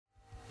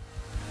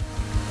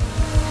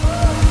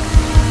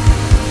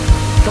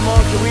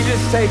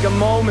just take a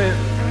moment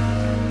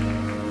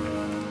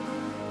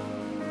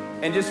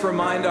and just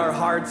remind our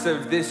hearts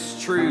of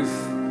this truth.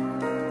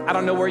 I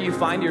don't know where you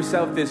find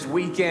yourself this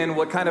weekend,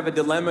 what kind of a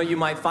dilemma you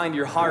might find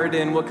your heart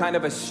in, what kind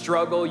of a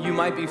struggle you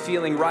might be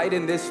feeling right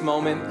in this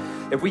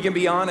moment. If we can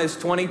be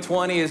honest,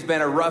 2020 has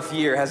been a rough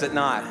year, has it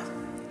not?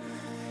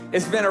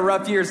 It's been a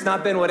rough year. It's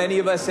not been what any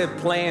of us have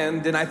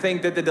planned. And I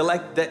think that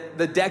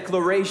the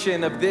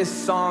declaration of this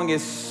song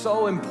is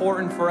so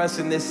important for us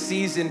in this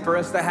season, for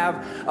us to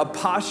have a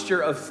posture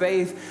of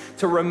faith,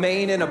 to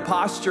remain in a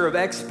posture of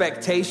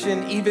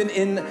expectation, even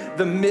in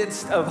the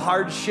midst of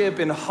hardship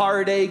and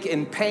heartache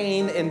and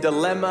pain and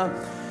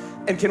dilemma.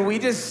 And can we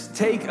just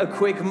take a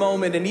quick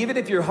moment, and even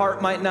if your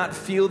heart might not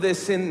feel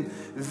this in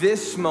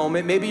this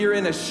moment, maybe you're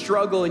in a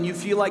struggle and you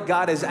feel like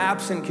God is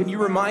absent, can you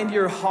remind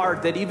your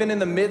heart that even in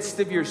the midst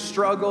of your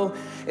struggle,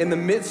 in the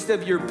midst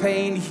of your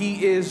pain,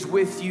 He is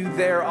with you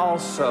there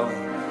also.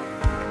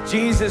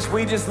 Jesus,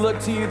 we just look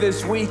to you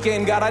this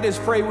weekend. God, I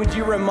just pray, would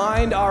you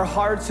remind our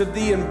hearts of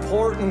the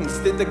importance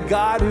that the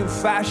God who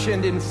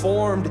fashioned and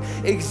formed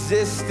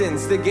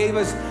existence, that gave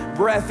us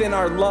breath in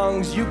our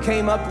lungs, you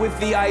came up with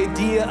the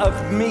idea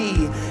of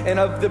me and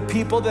of the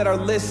people that are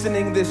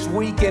listening this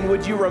weekend.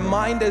 Would you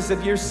remind us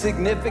of your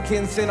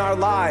significance in our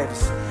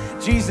lives?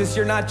 Jesus,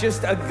 you're not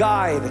just a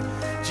guide.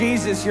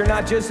 Jesus, you're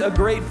not just a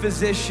great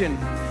physician.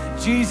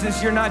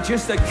 Jesus, you're not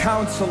just a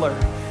counselor.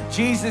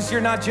 Jesus,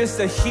 you're not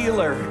just a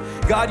healer.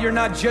 God, you're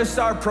not just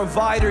our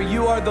provider.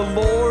 You are the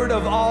Lord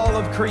of all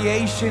of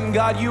creation.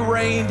 God, you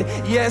reigned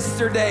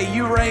yesterday,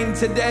 you reign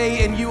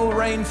today, and you will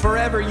reign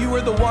forever. You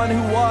are the one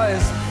who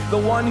was, the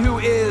one who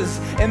is,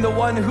 and the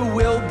one who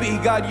will be.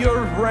 God,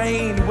 your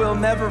reign will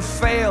never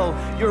fail.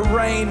 Your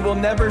reign will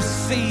never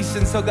cease.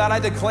 And so, God, I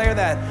declare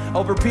that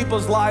over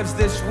people's lives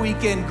this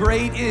weekend.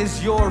 Great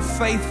is your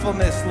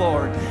faithfulness,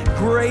 Lord.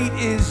 Great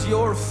is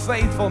your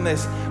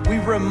faithfulness. We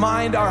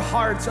remind our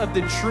hearts of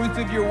the truth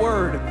of your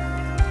word,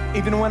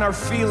 even when our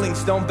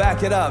feelings don't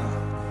back it up,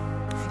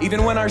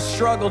 even when our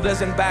struggle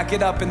doesn't back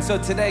it up. And so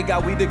today,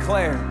 God, we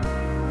declare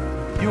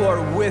you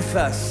are with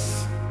us.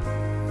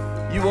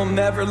 You will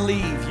never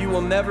leave. You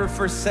will never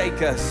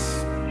forsake us.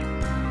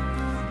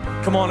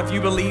 Come on, if you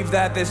believe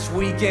that this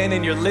weekend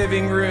in your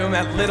living room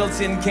at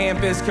Littleton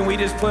campus, can we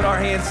just put our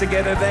hands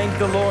together? Thank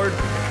the Lord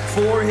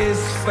for his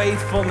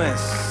faithfulness.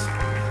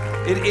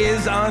 It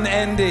is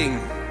unending.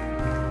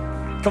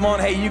 Come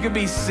on, hey, you can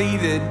be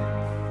seated.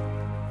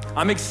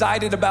 I'm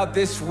excited about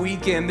this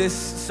weekend. This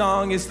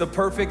song is the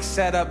perfect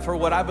setup for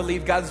what I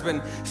believe God's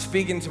been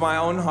speaking to my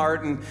own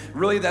heart. And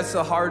really, that's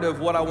the heart of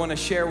what I want to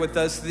share with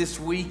us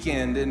this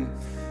weekend. And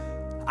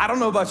I don't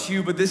know about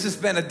you, but this has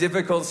been a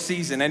difficult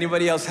season.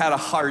 Anybody else had a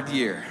hard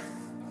year?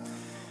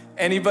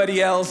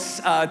 Anybody else,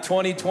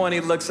 2020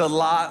 looks a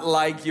lot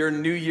like your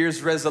New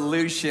Year's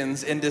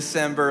resolutions in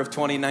December of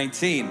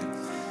 2019.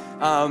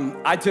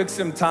 I took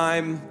some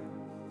time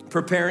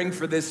preparing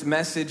for this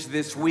message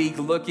this week,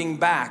 looking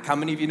back. How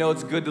many of you know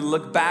it's good to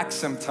look back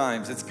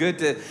sometimes? It's good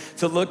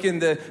to look in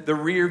the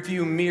rear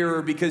view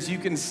mirror, because you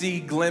can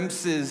see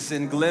glimpses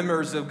and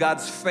glimmers of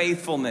God's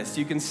faithfulness.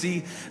 You can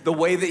see the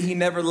way that he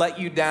never let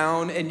you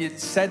down, and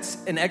it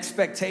sets an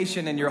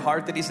expectation in your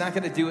heart that he's not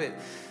going to do it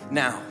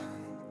now.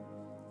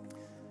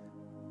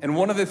 And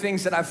one of the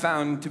things that I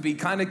found to be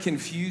kind of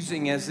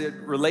confusing as it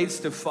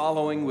relates to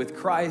following with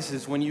Christ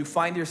is when you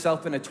find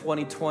yourself in a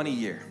 2020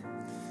 year.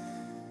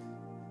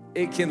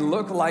 It can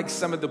look like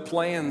some of the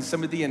plans,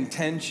 some of the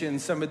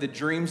intentions, some of the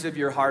dreams of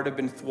your heart have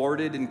been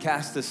thwarted and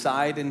cast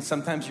aside, and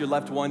sometimes you're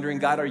left wondering,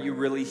 God, are you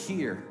really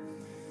here?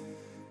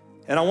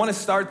 And I want to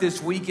start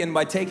this weekend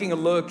by taking a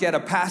look at a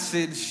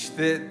passage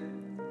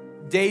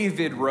that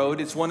David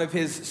wrote. It's one of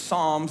his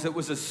Psalms. It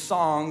was a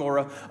song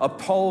or a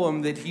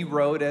poem that he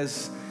wrote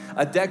as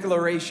a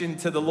declaration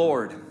to the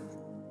Lord.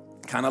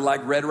 Kind of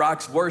like Red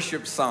Rock's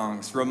worship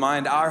songs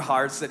remind our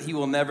hearts that he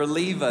will never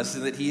leave us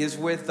and that he is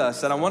with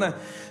us. And I want to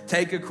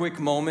take a quick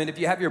moment. If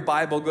you have your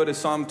Bible, go to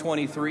Psalm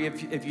 23.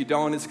 If you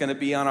don't, it's going to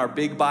be on our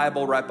big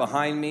Bible right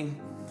behind me.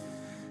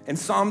 And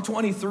Psalm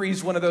 23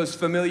 is one of those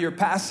familiar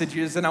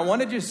passages. And I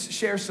want to just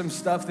share some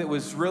stuff that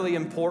was really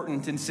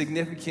important and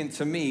significant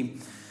to me,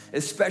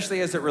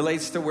 especially as it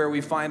relates to where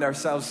we find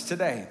ourselves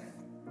today.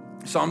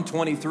 Psalm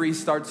 23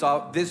 starts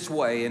out this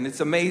way, and it's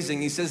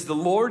amazing. He says, "The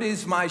Lord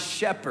is my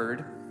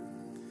shepherd.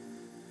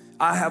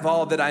 I have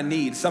all that I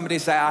need." Somebody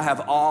say, I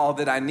have all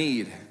that I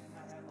need.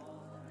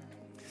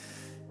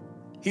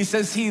 He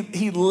says,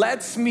 he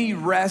lets me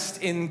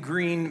rest in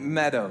green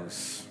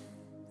meadows.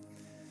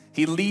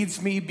 He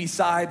leads me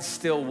beside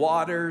still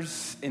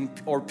waters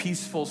or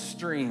peaceful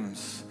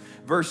streams.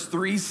 Verse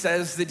 3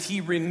 says that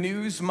he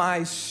renews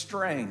my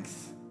strength.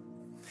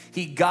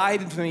 He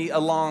guided me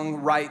along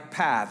right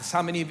paths.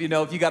 How many of you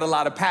know if you got a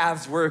lot of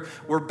paths,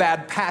 we're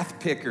bad path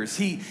pickers?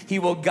 He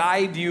will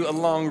guide you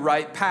along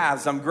right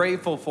paths. I'm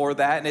grateful for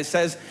that. And it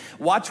says,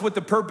 watch what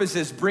the purpose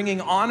is, bringing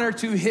honor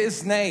to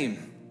his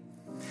name.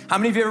 How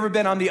many of you have ever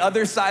been on the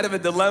other side of a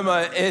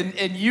dilemma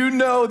and you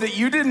know that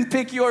you didn't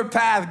pick your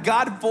path?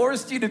 God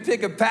forced you to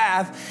pick a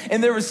path,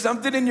 and there was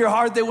something in your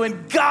heart that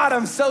went, God,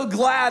 I'm so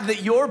glad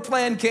that your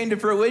plan came to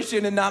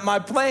fruition and not my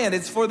plan.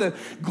 It's for the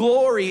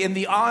glory and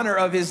the honor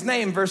of his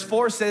name. Verse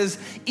 4 says,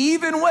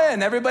 even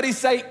when, everybody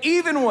say,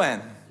 even when.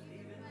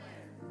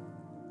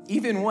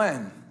 Even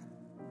when.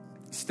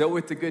 Still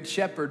with the good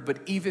shepherd, but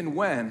even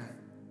when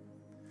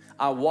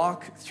I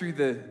walk through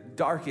the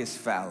darkest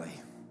valley,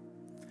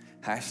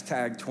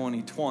 hashtag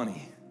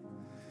 2020,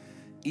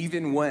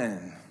 even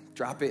when,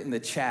 drop it in the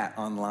chat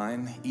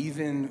online,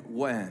 even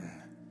when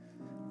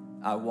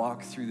I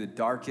walk through the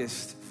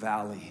darkest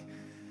valley,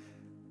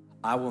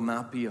 I will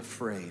not be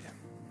afraid,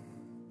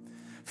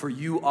 for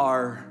you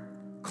are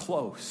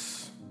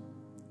close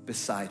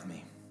beside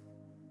me.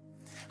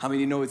 How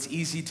many know it's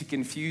easy to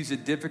confuse a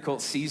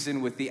difficult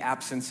season with the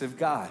absence of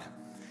God?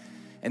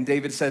 And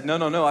David said,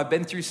 no, I've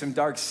been through some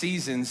dark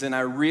seasons, and I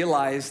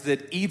realized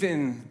that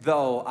even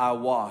though I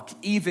walk,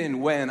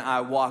 even when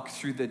I walk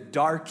through the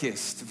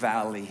darkest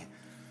valley,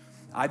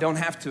 I don't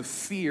have to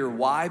fear.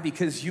 Why?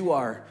 Because you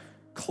are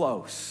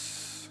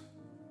close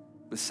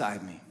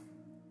beside me.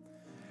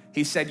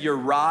 He said, your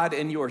rod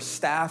and your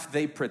staff,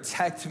 they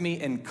protect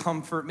me and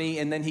comfort me.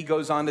 And then he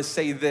goes on to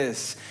say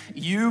this,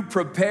 you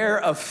prepare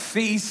a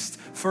feast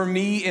for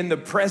me in the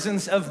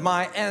presence of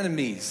my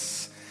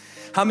enemies.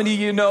 How many of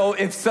you know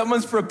if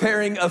someone's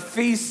preparing a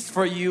feast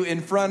for you in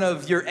front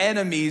of your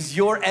enemies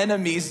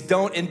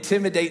don't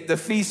intimidate the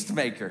feast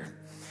maker?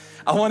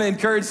 I want to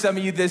encourage some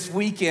of you this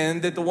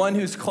weekend that the one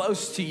who's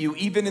close to you,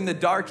 even in the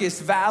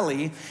darkest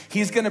valley,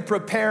 he's going to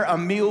prepare a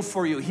meal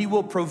for you. He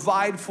will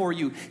provide for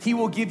you. He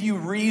will give you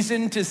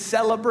reason to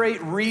celebrate,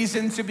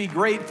 reason to be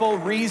grateful,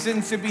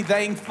 reason to be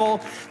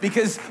thankful,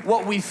 because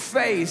what we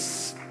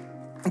face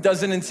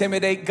doesn't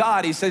intimidate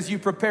God. He says, you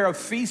prepare a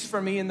feast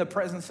for me in the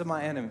presence of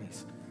my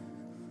enemies.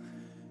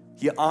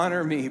 You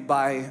honor me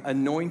by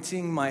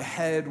anointing my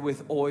head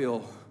with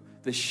oil.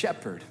 The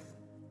shepherd,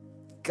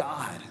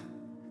 God,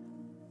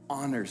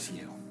 honors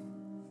you.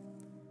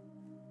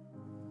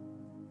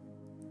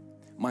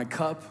 My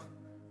cup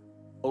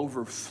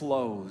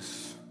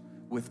overflows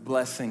with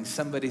blessing.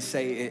 Somebody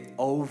say it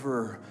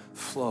overflows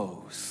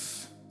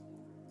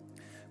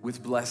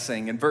with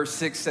blessing. And verse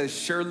 6 says,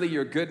 surely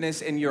your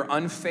goodness and your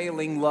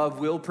unfailing love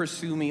will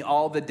pursue me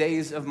all the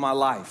days of my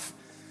life.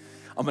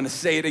 I'm going to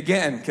say it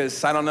again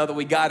because I don't know that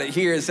we got it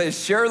here. It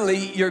says,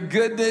 surely your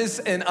goodness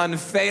and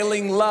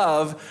unfailing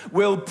love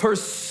will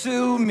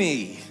pursue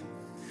me.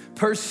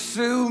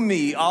 Pursue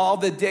me all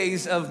the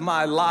days of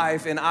my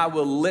life, and I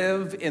will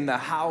live in the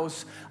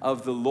house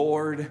of the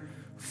Lord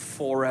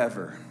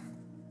forever.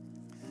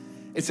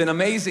 It's an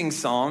amazing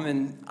psalm,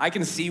 and I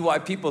can see why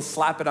people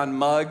slap it on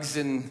mugs,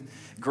 and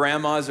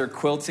grandmas are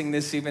quilting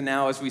this even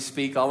now as we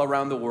speak all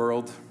around the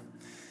world.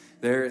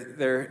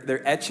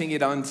 They're etching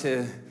it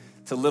onto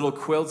little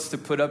quilts to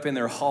put up in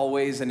their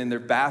hallways and in their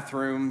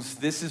bathrooms.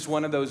 This is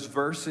one of those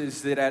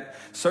verses that at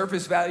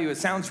surface value, it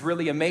sounds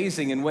really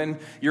amazing. And when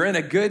you're in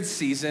a good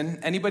season,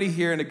 anybody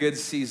here in a good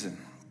season?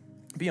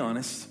 Be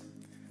honest.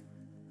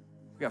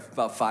 We got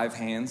about five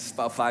hands.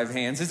 But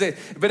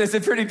it's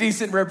a pretty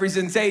decent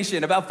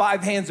representation. About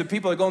 5 hands of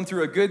people are going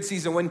through a good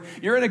season. When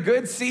you're in a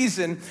good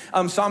season,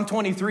 Psalm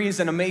 23 is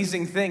an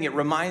amazing thing. It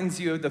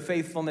reminds you of the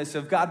faithfulness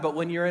of God. But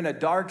when you're in a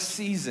dark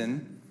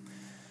season,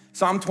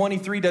 Psalm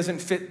 23 doesn't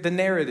fit the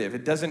narrative.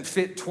 It doesn't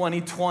fit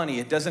 2020.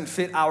 It doesn't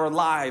fit our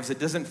lives. It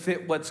doesn't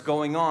fit what's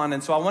going on.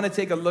 And so I want to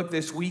take a look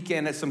this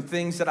weekend at some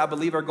things that I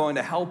believe are going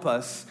to help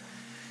us.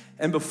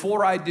 And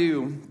before I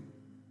do,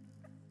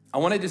 I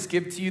want to just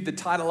give to you the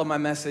title of my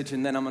message,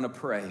 and then I'm going to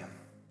pray.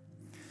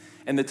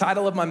 And the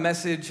title of my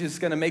message is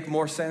going to make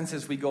more sense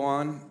as we go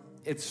on.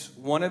 It's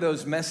one of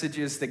those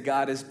messages that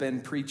God has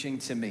been preaching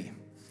to me.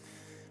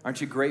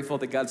 Aren't you grateful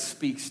that God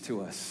speaks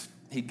to us?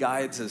 He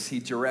guides us. He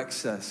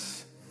directs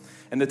us.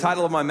 And the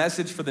title of my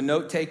message for the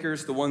note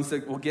takers, the ones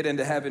that will get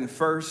into heaven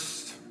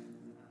first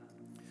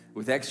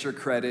with extra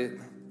credit,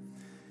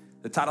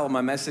 the title of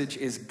my message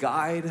is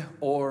Guide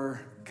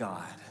or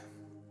God.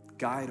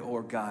 Guide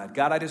or God.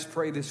 God, I just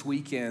pray this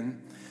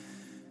weekend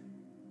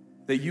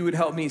that you would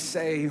help me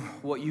say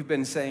what you've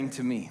been saying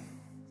to me.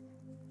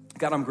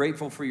 God, I'm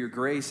grateful for your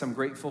grace. I'm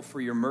grateful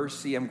for your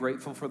mercy. I'm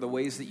grateful for the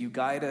ways that you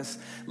guide us,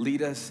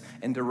 lead us,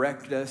 and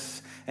direct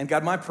us. And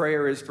God, my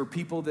prayer is for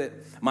people that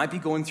might be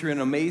going through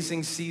an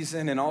amazing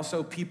season, and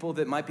also people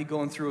that might be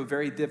going through a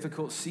very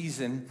difficult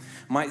season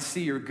might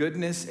see your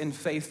goodness and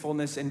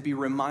faithfulness and be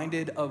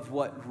reminded of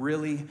what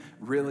really,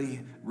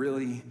 really,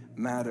 really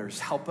matters.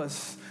 Help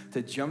us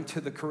to jump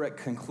to the correct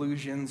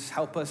conclusions.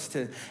 Help us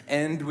to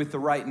end with the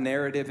right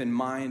narrative in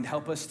mind.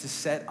 Help us to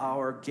set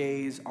our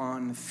gaze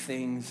on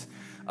things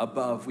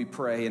above, we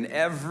pray. And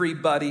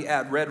everybody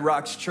at Red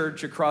Rocks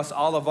Church across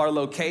all of our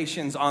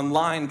locations,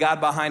 online, God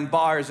behind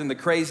bars, and the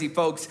crazy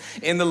folks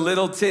in the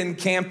Littleton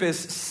campus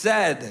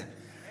said,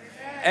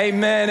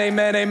 amen,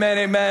 amen, amen,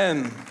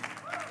 amen.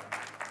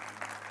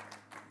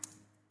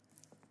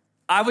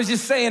 I was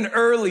just saying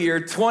earlier,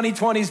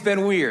 2020's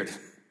been weird.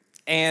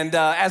 And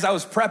as I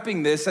was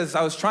prepping this, as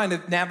I was trying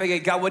to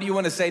navigate, God, what do you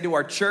want to say to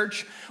our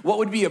church? What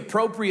would be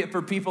appropriate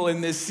for people in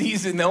this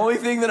season? The only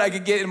thing that I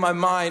could get in my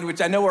mind, which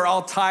I know we're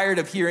all tired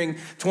of hearing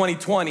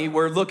 2020,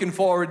 we're looking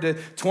forward to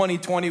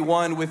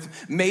 2021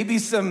 with maybe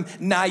some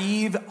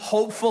naive,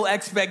 hopeful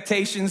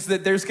expectations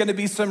that there's going to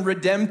be some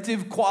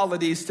redemptive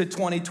qualities to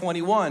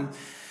 2021.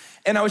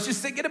 And I was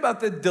just thinking about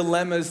the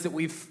dilemmas that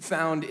we've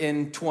found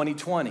in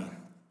 2020.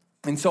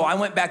 And so I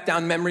went back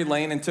down memory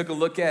lane and took a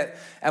look at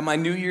my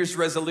New Year's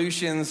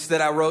resolutions that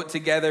I wrote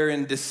together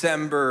in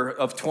December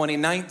of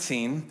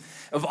 2019,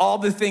 of all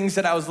the things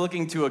that I was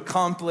looking to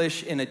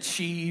accomplish and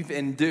achieve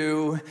and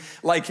do.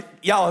 Like,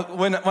 y'all,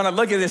 when I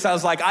look at this, I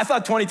was like, I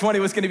thought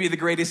 2020 was gonna be the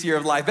greatest year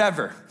of life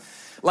ever.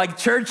 Like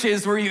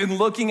churches were even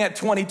looking at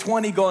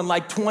 2020 going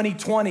like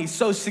 2020,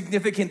 so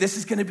significant. This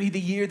is gonna be the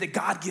year that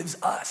God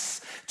gives us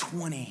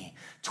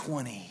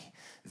 2020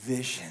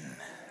 vision.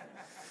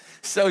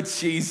 So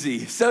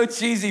cheesy.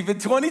 But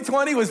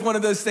 2020 was one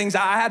of those things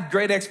I had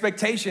great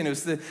expectation. It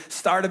was the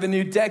start of a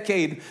new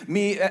decade.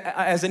 Me,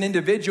 as an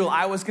individual,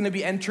 I was going to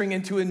be entering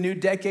into a new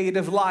decade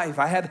of life.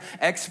 I had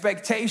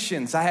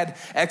expectations. I had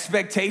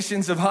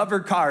expectations of hover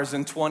cars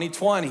in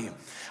 2020.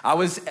 I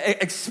was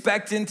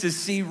expecting to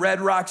see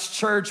Red Rocks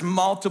Church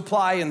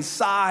multiply in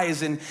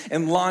size and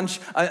launch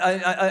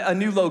a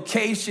new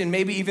location,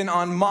 maybe even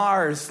on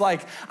Mars.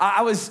 Like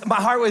my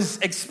heart was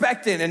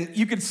expectant, and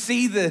you could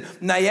see the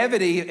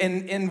naivety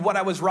in what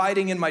I was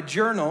writing in my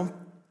journal,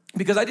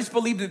 because I just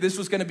believed that this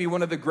was going to be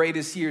one of the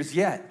greatest years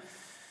yet.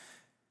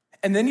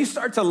 And then you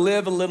start to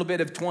live a little bit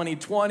of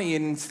 2020,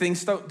 and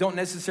things don't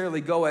necessarily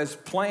go as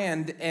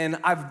planned. And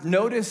I've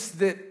noticed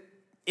that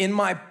in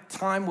my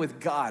time with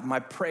God, my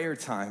prayer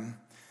time,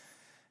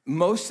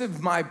 most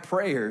of my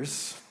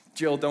prayers,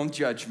 Jill, don't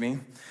judge me,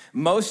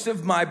 most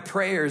of my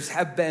prayers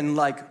have been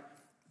like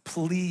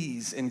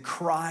pleas and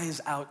cries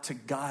out to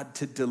God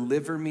to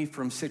deliver me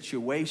from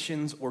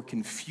situations or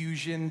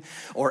confusion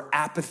or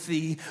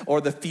apathy or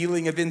the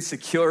feeling of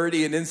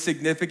insecurity and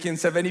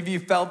insignificance. Have any of you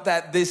felt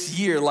that this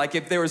year? Like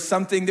if there was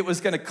something that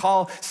was going to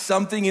call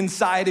something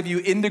inside of you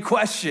into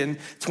question,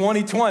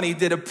 2020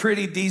 did a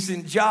pretty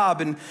decent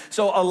job. And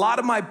so a lot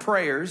of my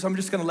prayers, I'm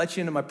just going to let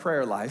you into my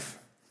prayer life.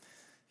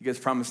 You guys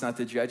promise not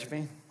to judge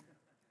me?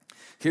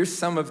 Here's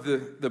some of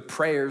the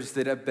prayers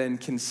that have been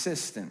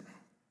consistent.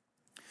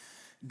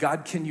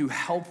 God, can you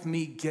help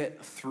me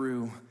get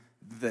through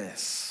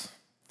this?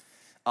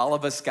 All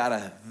of us got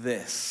a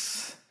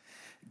this.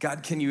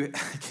 God, can you,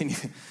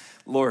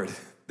 Lord,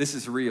 this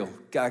is real.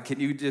 God, can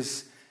you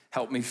just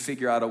help me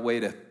figure out a way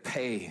to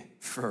pay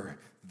for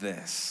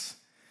this?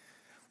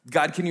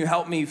 God, can you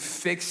help me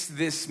fix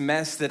this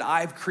mess that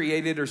I've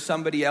created or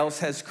somebody else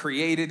has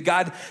created?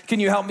 God, can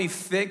you help me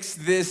fix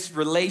this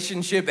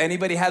relationship?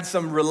 Anybody had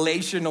some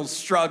relational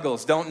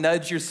struggles? Don't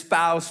nudge your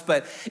spouse,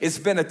 but it's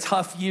been a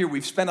tough year.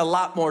 We've spent a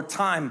lot more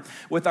time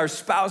with our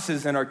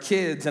spouses and our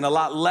kids and a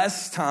lot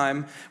less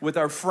time with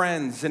our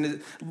friends.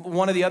 And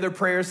one of the other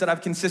prayers that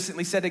I've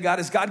consistently said to God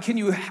is, God, can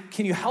you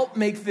help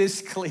make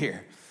this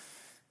clear?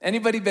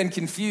 Anybody been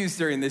confused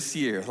during this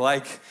year?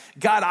 Like,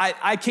 God,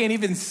 I can't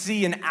even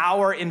see an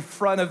hour in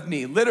front of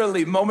me.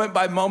 Literally, moment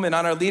by moment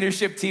on our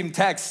leadership team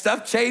text,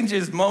 stuff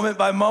changes moment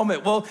by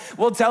moment.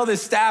 We'll tell the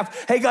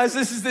staff, hey guys,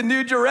 this is the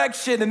new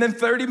direction. And then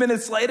 30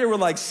 minutes later, we're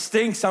like,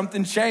 stink,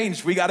 something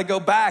changed. We got to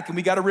go back and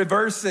we got to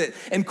reverse it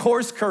and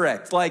course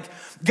correct. Like,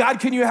 God,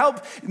 can you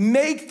help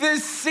make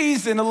this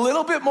season a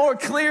little bit more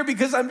clear,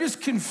 because I'm just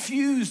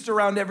confused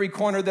around every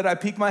corner that I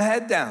peek my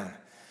head down.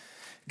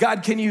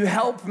 God, can you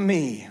help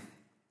me?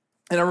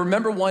 And I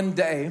remember one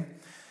day,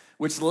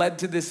 which led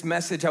to this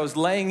message. I was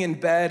laying in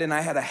bed and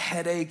I had a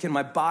headache and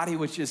my body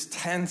was just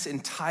tense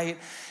and tight.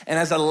 And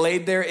as I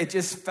laid there, it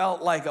just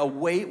felt like a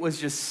weight was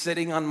just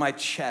sitting on my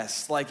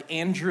chest, like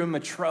Andrew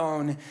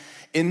Matrone,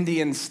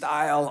 Indian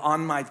style,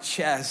 on my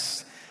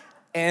chest.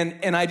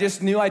 And I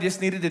just knew I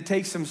just needed to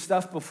take some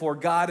stuff before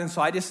God. And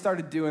so I just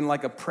started doing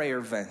like a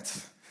prayer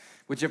vent,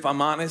 which, if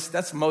I'm honest,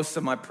 that's most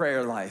of my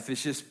prayer life.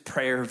 It's just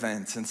prayer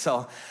vents. And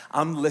so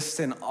I'm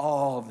listing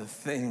all the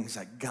things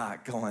I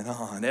got going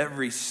on,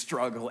 every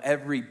struggle,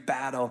 every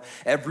battle,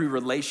 every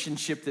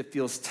relationship that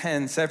feels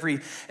tense, every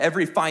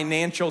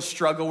financial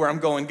struggle where I'm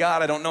going,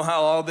 God, I don't know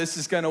how all this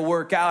is going to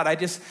work out. I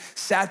just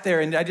sat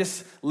there and I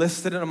just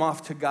listed them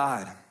off to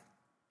God.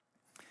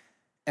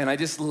 And I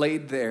just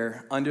laid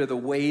there under the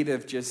weight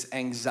of just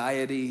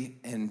anxiety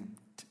and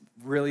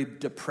really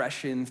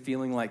depression,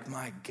 feeling like,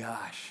 my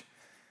gosh,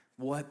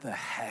 what the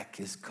heck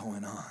is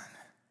going on?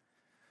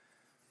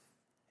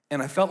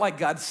 And I felt like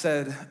God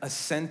said a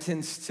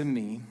sentence to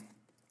me,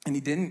 and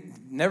he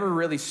never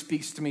really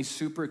speaks to me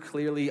super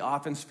clearly,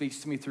 often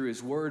speaks to me through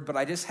his word, but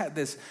I just had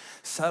this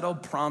subtle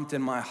prompt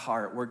in my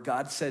heart where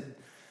God said,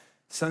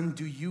 son,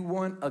 do you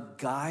want a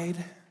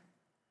guide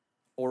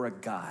or a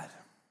God?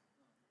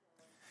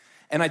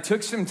 And I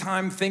took some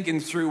time thinking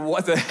through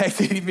what the heck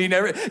did he mean.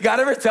 God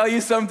ever tell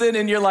you something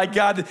and you're like,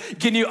 God,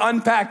 can you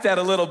unpack that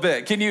a little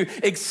bit? Can you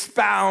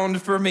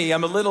expound for me?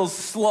 I'm a little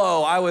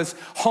slow. I was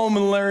home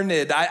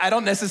learned. I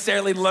don't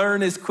necessarily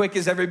learn as quick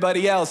as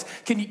everybody else.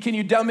 Can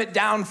you dumb it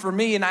down for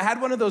me? And I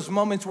had one of those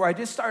moments where I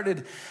just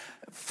started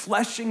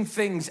fleshing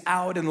things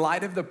out in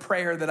light of the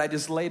prayer that I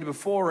just laid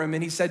before him.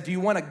 And he said, do you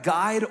want a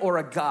guide or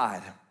a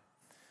God?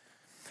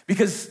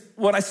 Because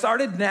when I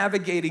started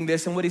navigating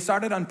this and what he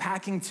started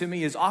unpacking to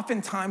me is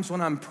oftentimes when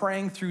I'm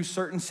praying through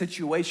certain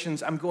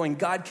situations, I'm going,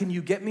 God, can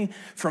you get me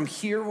from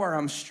here where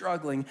I'm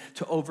struggling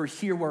to over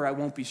here where I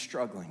won't be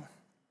struggling?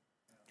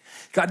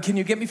 God, can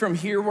you get me from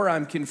here where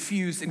I'm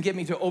confused and get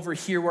me to over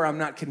here where I'm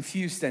not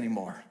confused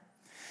anymore?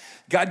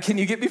 God, can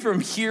you get me from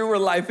here where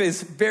life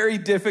is very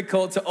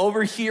difficult to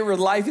over here where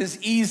life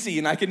is easy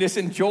and I can just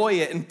enjoy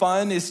it and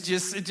fun is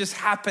it just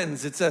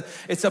happens. It's a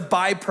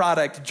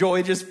byproduct.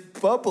 Joy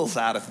just bubbles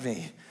out of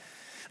me.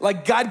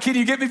 Like, God, can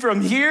you get me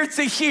from here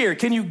to here?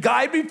 Can you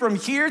guide me from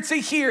here to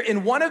here?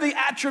 And one of the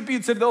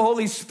attributes of the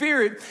Holy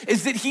Spirit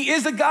is that he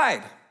is a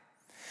guide.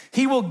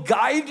 He will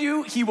guide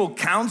you. He will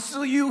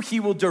counsel you. He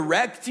will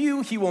direct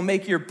you. He will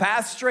make your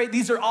path straight.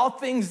 These are all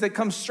things that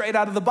come straight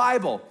out of the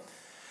Bible.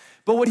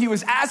 But what he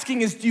was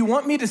asking is, do you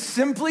want me to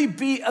simply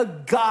be a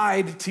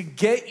guide to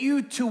get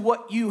you to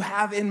what you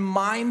have in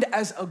mind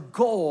as a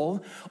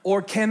goal,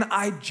 or can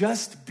I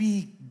just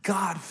be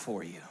God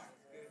for you?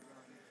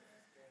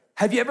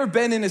 Have you ever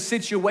been in a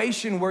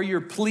situation where your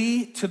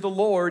plea to the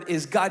Lord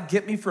is, God,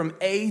 get me from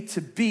A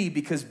to B,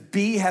 because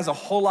B has a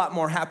whole lot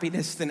more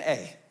happiness than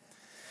A?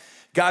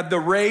 God, the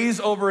raise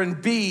over in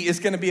B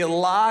is gonna be a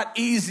lot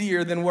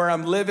easier than where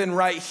I'm living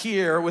right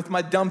here with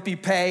my dumpy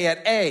pay at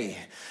A.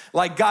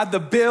 Like, God, the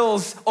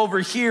bills over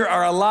here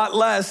are a lot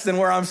less than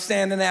where I'm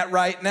standing at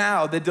right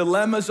now. The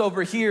dilemmas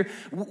over here,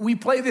 we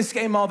play this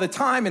game all the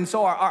time. And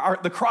so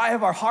the cry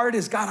of our heart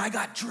is, God, I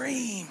got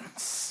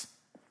dreams.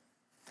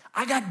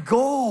 I got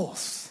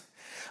goals.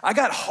 I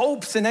got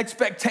hopes and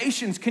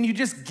expectations. Can you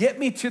just get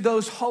me to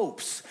those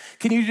hopes?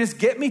 Can you just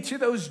get me to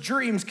those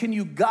dreams? Can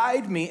you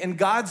guide me? And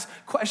God's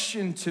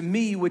question to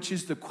me, which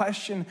is the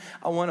question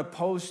I want to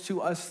pose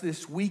to us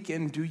this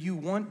weekend, do you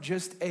want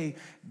just a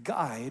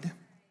guide?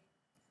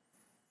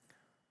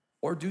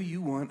 Or do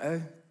you want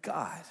a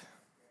God?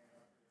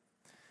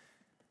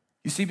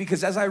 You see,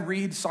 because as I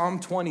read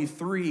Psalm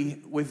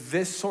 23 with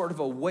this sort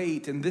of a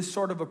weight and this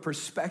sort of a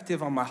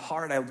perspective on my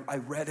heart, I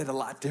read it a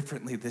lot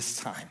differently this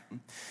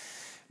time.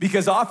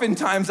 Because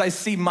oftentimes I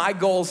see my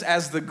goals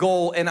as the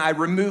goal and I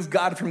remove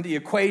God from the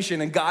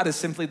equation, and God is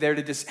simply there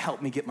to just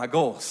help me get my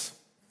goals.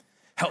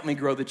 Help me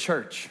grow the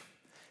church.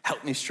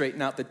 Help me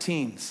straighten out the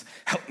teams.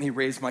 Help me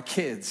raise my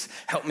kids.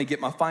 Help me get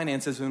my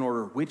finances in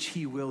order, which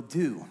he will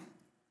do.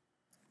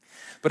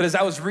 But as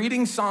I was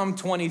reading Psalm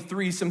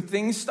 23, some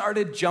things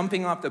started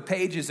jumping off the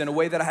pages in a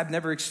way that I had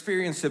never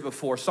experienced it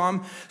before.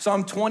 Psalm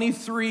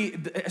 23,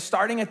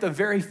 starting at the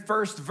very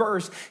first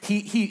verse,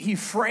 he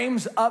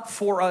frames up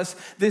for us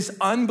this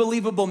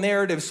unbelievable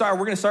narrative. Sorry,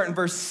 we're gonna start in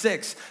verse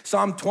 6.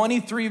 Psalm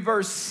 23,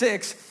 verse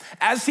 6.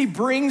 As he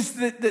brings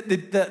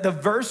the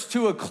verse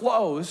to a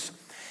close,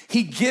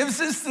 he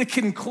gives us the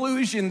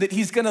conclusion that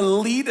he's gonna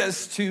lead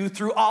us to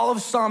through all of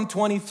Psalm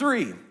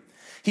 23.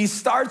 He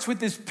starts with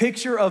this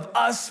picture of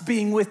us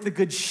being with the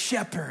Good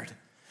Shepherd.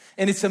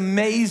 And it's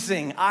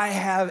amazing. I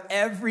have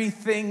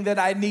everything that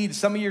I need.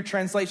 Some of your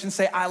translations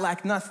say, I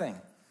lack nothing.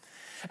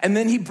 And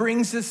then he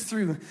brings us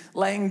through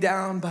laying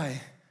down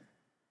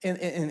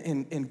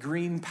in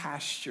green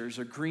pastures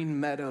or green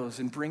meadows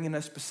and bringing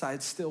us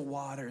beside still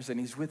waters. And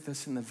he's with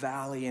us in the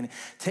valley and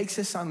takes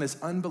us on this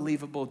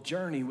unbelievable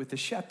journey with the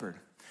shepherd.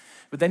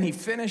 But then he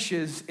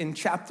finishes in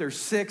chapter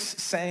 6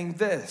 saying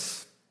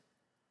this: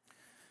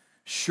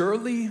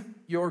 surely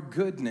your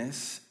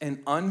goodness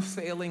and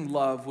unfailing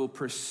love will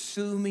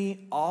pursue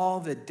me all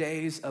the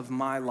days of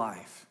my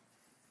life.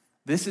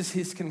 This is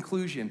his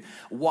conclusion.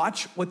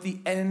 Watch what the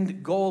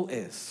end goal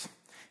is.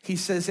 He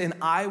says, and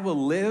I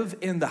will live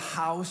in the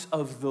house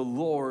of the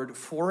Lord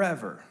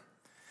forever.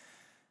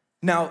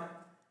 Now,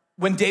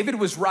 when David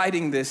was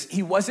writing this,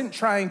 he wasn't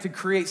trying to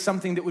create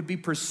something that would be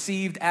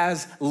perceived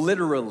as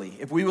literally.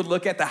 If we would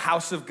look at the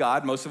house of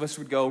God, most of us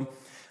would go,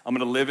 I'm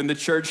gonna live in the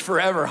church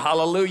forever,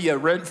 hallelujah,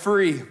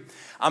 rent-free.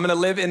 I'm gonna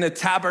live in the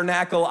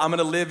tabernacle, I'm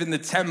gonna live in the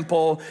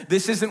temple.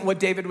 This isn't what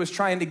David was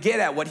trying to get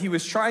at. What he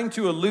was trying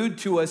to allude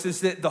to us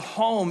is that the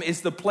home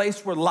is the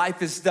place where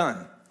life is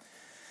done.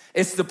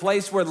 It's the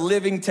place where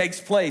living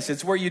takes place.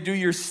 It's where you do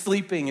your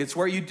sleeping. It's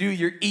where you do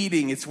your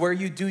eating. It's where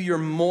you do your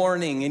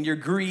mourning and your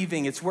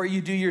grieving. It's where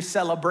you do your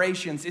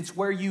celebrations. It's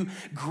where you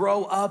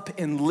grow up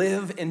and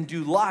live and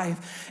do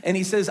life. And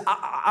he says,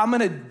 I'm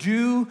gonna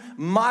do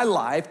my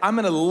life. I'm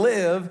gonna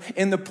live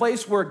in the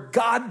place where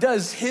God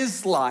does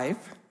his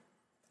life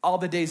all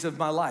the days of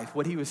my life.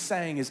 What he was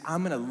saying is,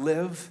 I'm gonna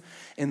live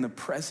in the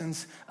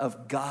presence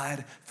of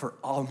God for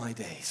all my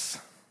days.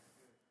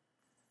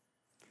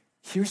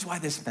 Here's why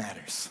this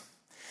matters.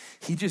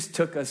 He just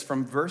took us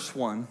from verse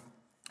 1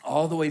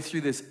 all the way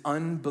through this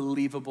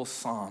unbelievable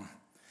psalm.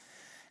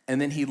 And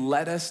then he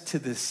led us to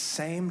the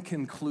same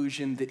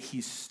conclusion that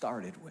he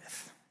started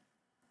with.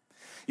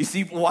 You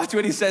see, watch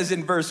what he says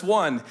in verse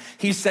 1.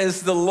 He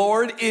says, the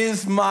Lord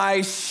is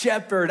my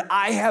shepherd.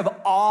 I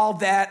have all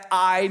that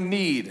I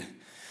need.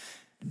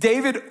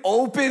 David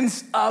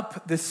opens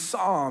up the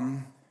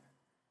psalm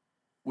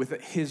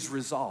with his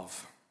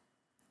resolve.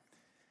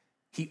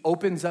 He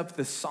opens up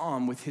the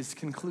psalm with his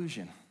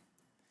conclusion.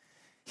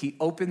 He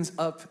opens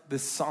up the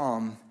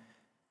psalm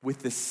with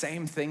the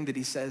same thing that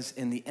he says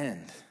in the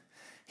end.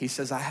 He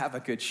says, I have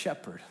a good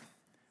shepherd,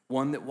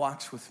 one that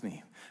walks with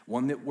me,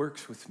 one that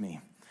works with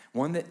me,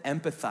 one that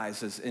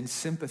empathizes and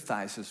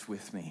sympathizes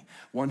with me,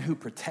 one who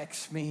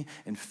protects me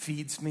and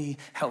feeds me,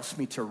 helps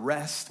me to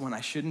rest when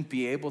I shouldn't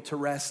be able to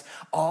rest.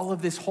 All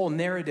of this whole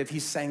narrative,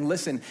 he's saying,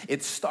 listen,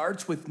 it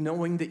starts with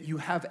knowing that you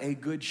have a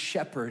good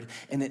shepherd,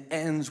 and it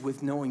ends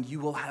with knowing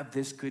you will have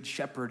this good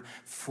shepherd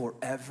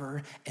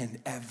forever and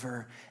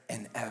ever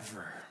and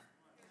ever.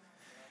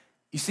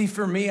 You see,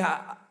 for me,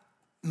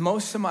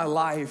 most of my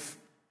life,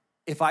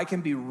 if I can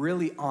be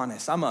really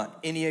honest, I'm a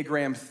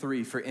Enneagram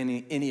 3 for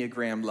any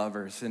Enneagram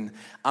lovers, and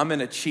I'm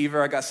an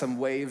achiever. I got some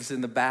waves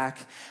in the back.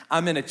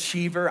 I'm an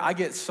achiever. I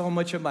get so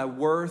much of my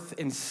worth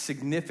and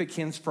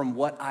significance from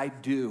what I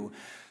do.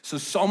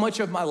 So much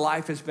of my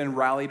life has been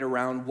rallied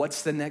around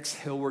what's the next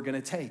hill we're gonna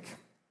take?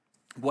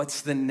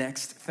 What's the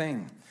next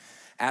thing?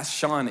 Ask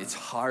Sean, it's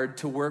hard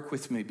to work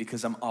with me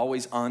because I'm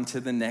always on to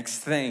the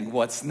next thing.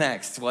 What's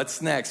next?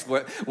 What's next?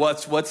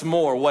 What's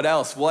more? What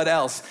else? What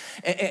else?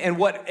 And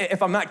what,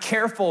 if I'm not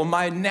careful,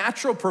 my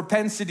natural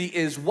propensity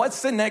is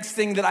what's the next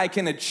thing that I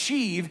can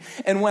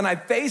achieve? And when I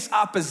face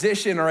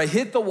opposition or I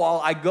hit the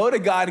wall, I go to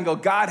God and go,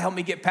 God, help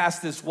me get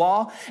past this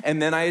wall. And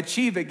then I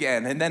achieve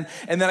again. And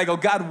then I go,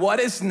 God,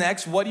 what is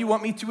next? What do you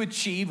want me to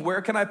achieve?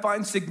 Where can I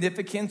find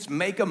significance?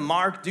 Make a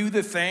mark, do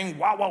the thing,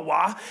 wah, wah,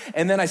 wah.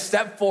 And then I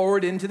step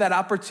forward into that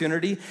opportunity,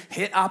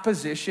 hit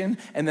opposition,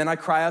 and then I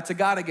cry out to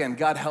God again.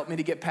 God, help me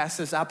to get past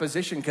this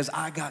opposition because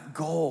I got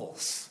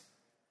goals.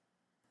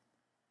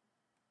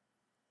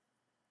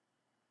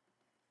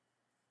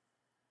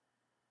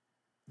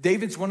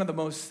 David's one of the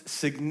most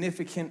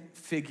significant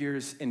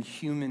figures in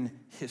human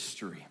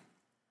history.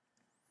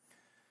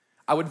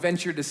 I would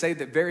venture to say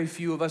that very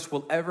few of us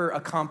will ever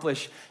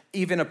accomplish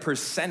even a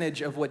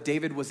percentage of what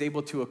David was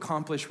able to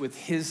accomplish with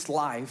his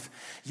life.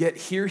 Yet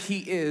here he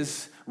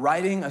is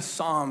writing a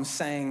psalm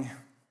saying,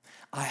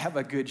 I have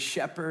a good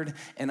shepherd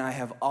and I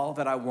have all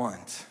that I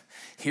want.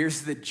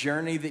 Here's the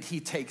journey that he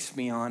takes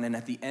me on. And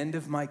at the end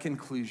of my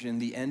conclusion,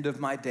 the end of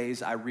my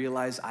days, I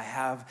realize I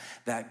have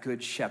that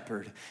good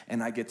shepherd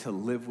and I get to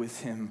live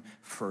with him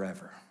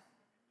forever.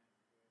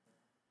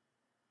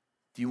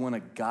 Do you want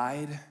a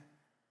guide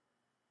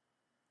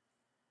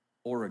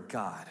or a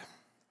God?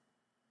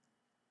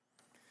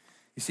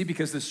 You see,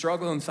 because the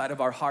struggle inside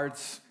of our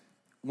hearts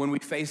when we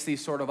face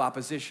these sort of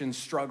oppositions,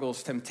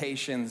 struggles,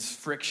 temptations,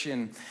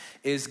 friction,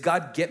 is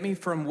God, get me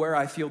from where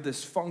I feel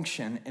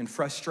dysfunction and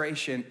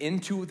frustration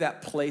into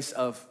that place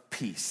of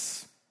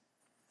peace.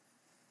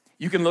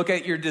 You can look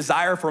at your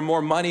desire for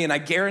more money, and I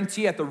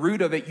guarantee at the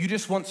root of it, you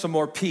just want some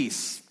more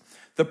peace.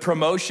 The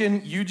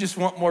promotion, you just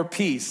want more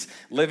peace.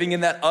 Living in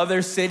that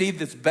other city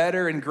that's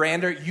better and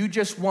grander, you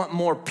just want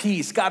more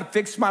peace. God,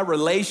 fix my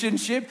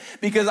relationship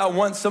because I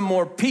want some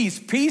more peace.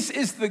 Peace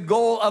is the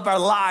goal of our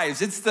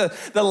lives. It's the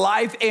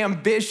life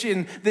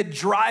ambition that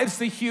drives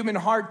the human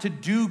heart to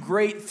do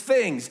great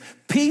things.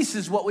 Peace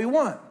is what we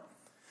want.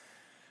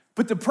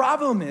 But the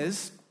problem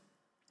is,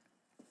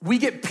 we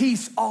get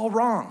peace all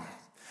wrong.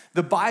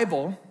 The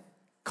Bible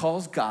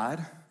calls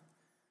God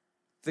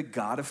the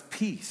God of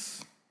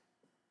peace.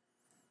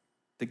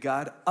 The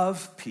God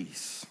of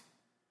peace.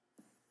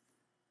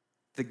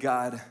 The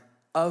God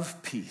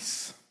of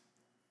peace.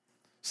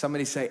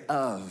 Somebody say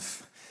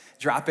of.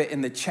 Drop it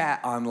in the chat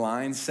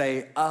online.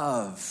 Say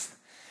of.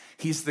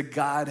 He's the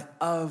God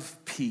of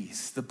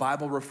peace. The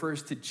Bible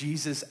refers to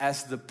Jesus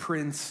as the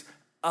Prince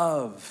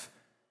of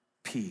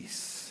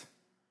Peace.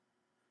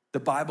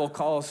 The Bible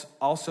calls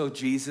also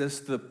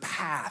Jesus the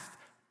path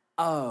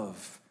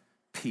of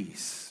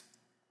peace.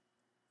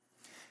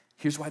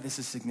 Here's why this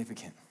is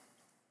significant.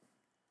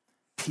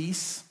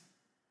 Peace,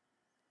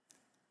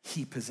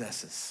 he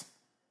possesses.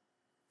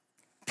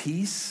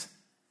 Peace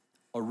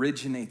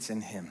originates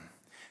in him.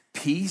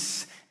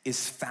 Peace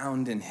is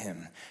found in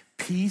him.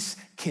 Peace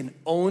can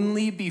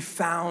only be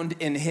found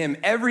in him.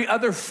 Every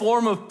other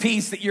form of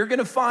peace that you're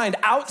gonna find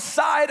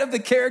outside of the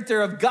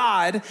character of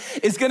God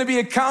is gonna be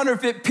a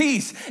counterfeit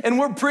peace. And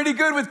we're pretty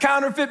good with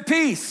counterfeit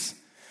peace.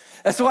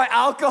 That's why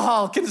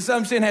alcohol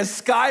consumption has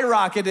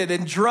skyrocketed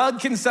and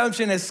drug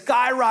consumption has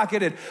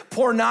skyrocketed.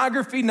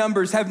 Pornography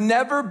numbers have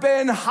never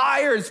been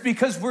higher. It's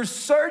because we're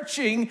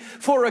searching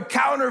for a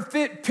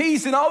counterfeit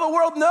peace, and all the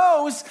world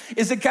knows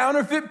is a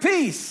counterfeit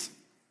peace.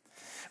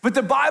 But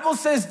the Bible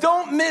says,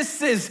 don't miss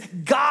this.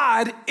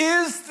 God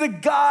is the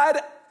God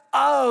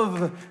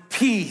of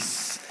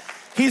peace.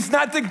 He's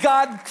not the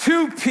God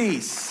to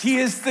peace. He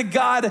is the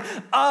God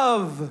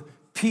of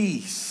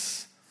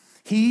peace.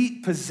 He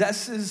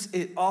possesses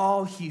it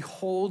all. He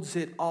holds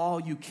it all.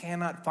 You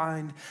cannot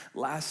find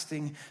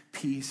lasting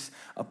peace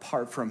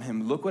apart from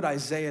him. Look what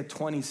Isaiah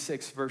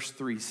 26 verse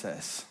 3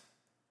 says.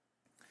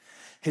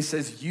 He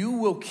says, you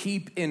will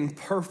keep in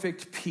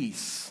perfect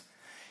peace.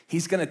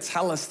 He's going to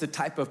tell us the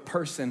type of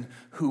person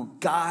who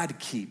God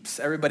keeps.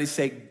 Everybody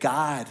say,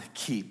 God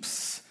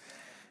keeps.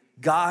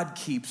 God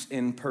keeps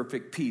in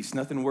perfect peace.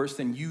 Nothing worse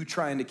than you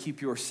trying to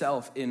keep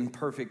yourself in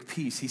perfect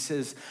peace. He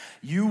says,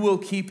 you will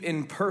keep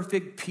in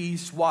perfect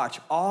peace, watch,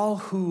 all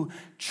who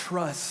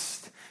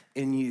trust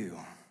in you.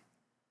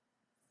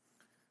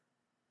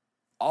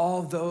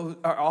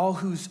 All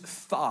whose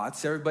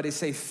thoughts, everybody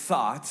say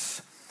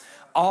thoughts,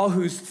 all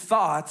whose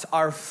thoughts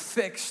are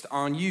fixed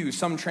on you.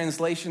 Some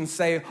translations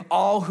say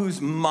all whose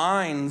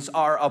minds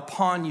are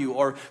upon you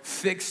or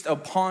fixed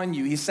upon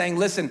you. He's saying,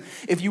 listen,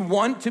 if you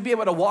want to be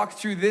able to walk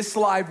through this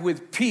life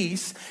with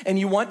peace and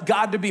you want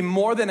God to be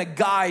more than a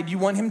guide, you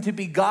want him to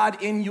be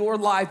God in your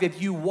life,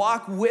 if you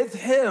walk with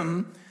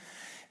him,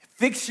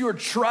 fix your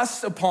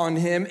trust upon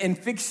him and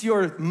fix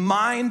your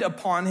mind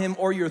upon him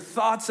or your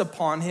thoughts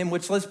upon him,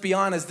 which, let's be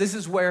honest, this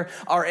is where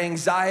our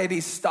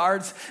anxiety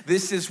starts.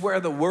 This is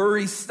where the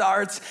worry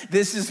starts.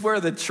 This is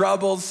where the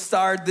troubles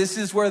start. This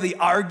is where the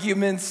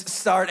arguments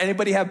start.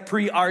 Anybody have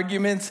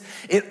pre-arguments?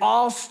 It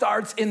all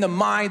starts in the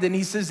mind. And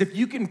he says, if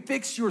you can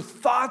fix your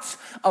thoughts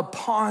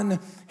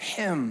upon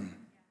him,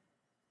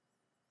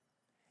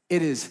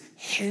 it is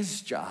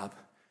his job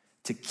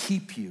to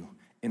keep you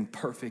in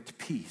perfect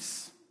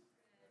peace.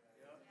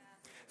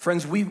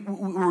 Friends, we've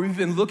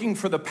been looking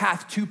for the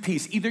path to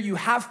peace. Either you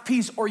have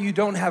peace or you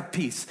don't have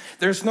peace.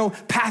 There's no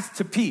path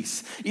to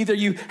peace. Either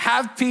you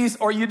have peace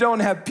or you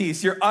don't have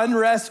peace. You're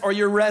unrest or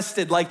you're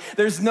rested. Like,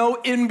 there's no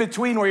in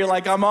between where you're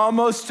like, I'm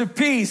almost to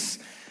peace.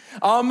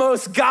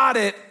 Almost got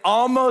it.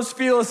 Almost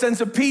feel a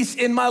sense of peace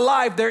in my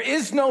life. There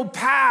is no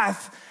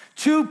path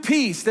to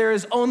peace. There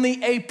is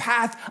only a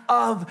path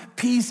of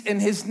peace,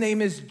 and his name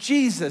is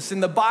Jesus.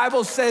 And the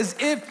Bible says,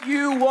 if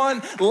you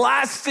want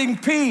lasting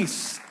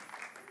peace,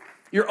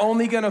 you're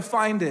only going to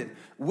find it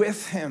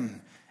with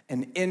him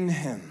and in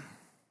him.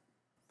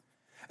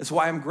 That's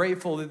why I'm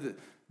grateful that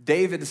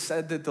David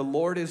said that the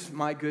Lord is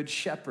my good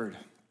shepherd.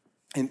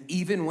 And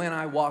even when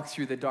I walk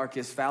through the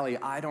darkest valley,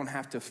 I don't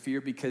have to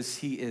fear because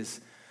he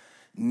is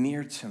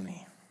near to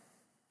me.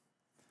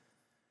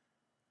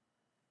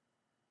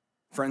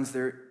 Friends,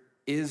 there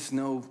is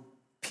no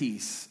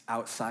peace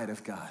outside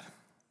of God.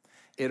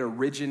 It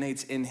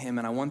originates in him.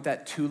 And I want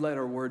that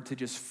 2-letter word to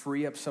just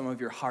free up some of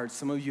your hearts.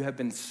 Some of you have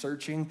been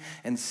searching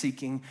and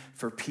seeking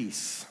for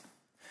peace.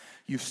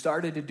 You've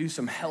started to do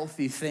some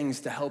healthy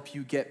things to help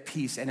you get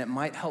peace, and it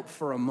might help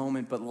for a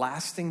moment, but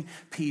lasting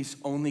peace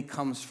only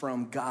comes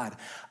from God.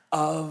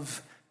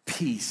 Of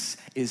peace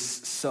is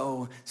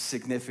so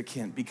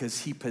significant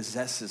because he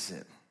possesses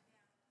it.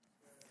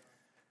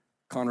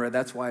 Conrad,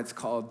 that's why it's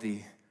called the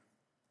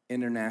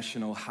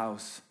International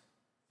House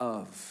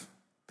of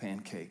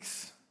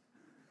Pancakes.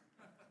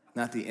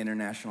 Not the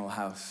International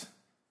House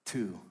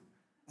to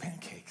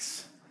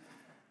Pancakes.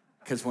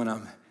 Because when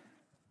I'm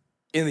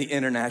in the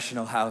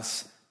International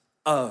House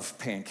of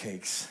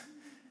Pancakes,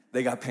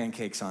 they got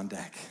pancakes on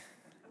deck.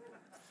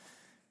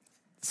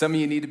 Some of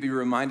you need to be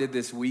reminded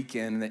this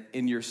weekend that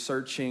in your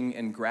searching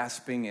and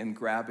grasping and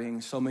grabbing,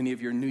 so many of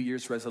your New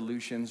Year's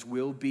resolutions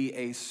will be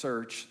a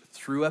search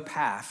through a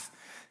path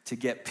to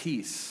get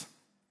peace.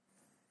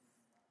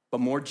 But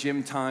more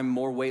gym time,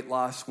 more weight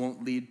loss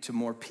won't lead to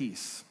more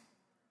peace.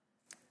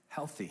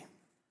 Healthy,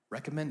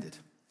 recommended.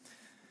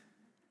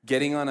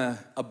 Getting on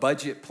a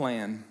budget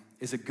plan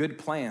is a good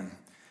plan,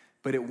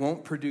 but it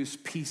won't produce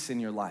peace in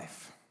your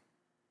life.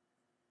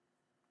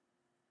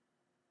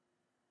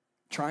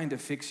 Trying to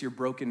fix your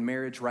broken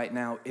marriage right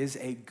now is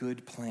a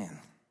good plan.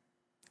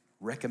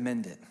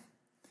 Recommend it.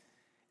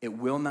 It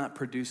will not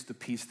produce the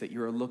peace that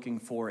you're looking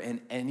for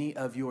in any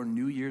of your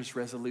New Year's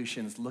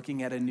resolutions,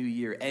 looking at a new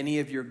year, any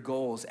of your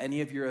goals,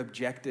 any of your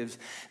objectives,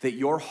 that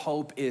your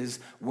hope is,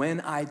 when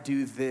I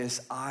do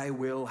this, I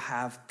will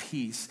have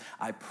peace.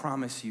 I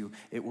promise you,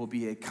 it will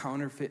be a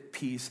counterfeit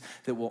peace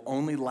that will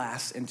only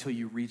last until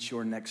you reach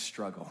your next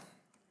struggle.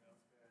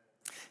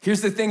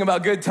 Here's the thing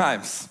about good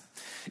times.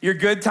 Your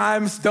good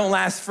times don't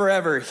last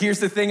forever.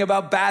 Here's the thing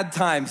about bad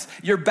times.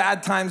 Your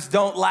bad times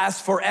don't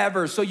last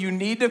forever. So you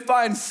need to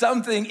find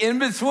something in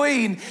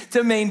between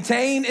to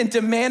maintain and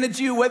to manage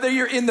you, whether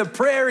you're in the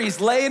prairies,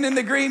 laying in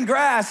the green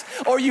grass,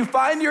 or you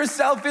find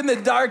yourself in the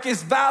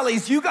darkest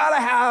valleys. You got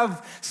to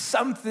have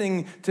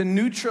something to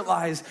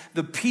neutralize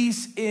the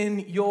peace in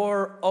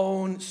your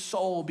own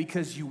soul,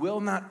 because you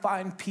will not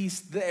find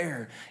peace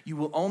there. You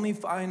will only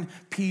find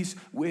peace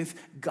with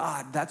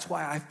God. That's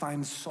why I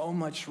find so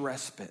much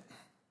respite.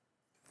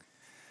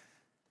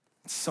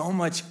 So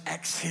much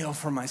exhale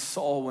for my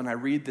soul when I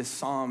read this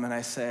psalm and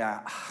I say,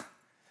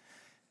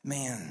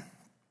 man,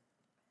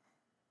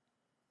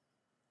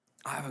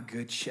 I have a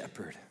good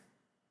shepherd.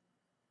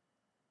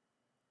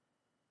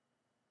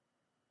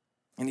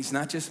 And he's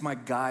not just my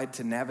guide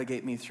to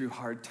navigate me through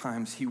hard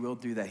times. He will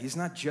do that. He's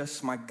not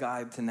just my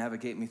guide to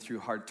navigate me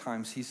through hard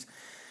times. He's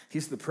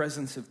He's the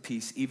presence of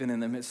peace even in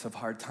the midst of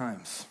hard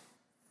times.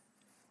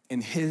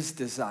 And his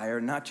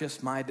desire, not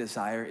just my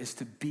desire, is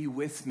to be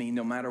with me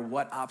no matter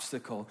what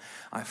obstacle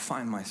I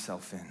find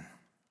myself in.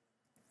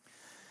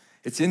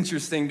 It's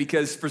interesting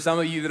because for some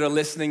of you that are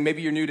listening,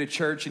 maybe you're new to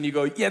church and you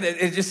go, yeah,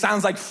 it just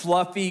sounds like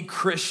fluffy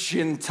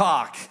Christian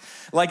talk.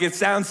 Like it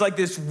sounds like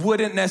this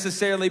wouldn't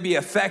necessarily be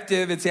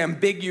effective. It's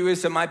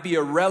ambiguous. It might be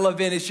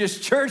irrelevant. It's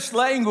just church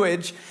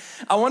language.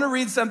 I want to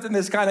read something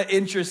that's kind of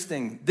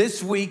interesting.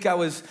 This week, it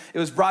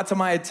was brought to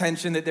my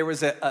attention that there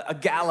was a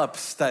Gallup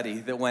study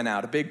that went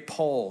out, a big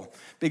poll,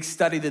 big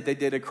study that they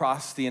did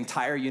across the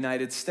entire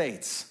United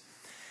States.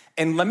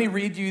 And let me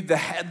read you the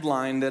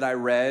headline that I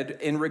read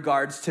in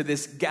regards to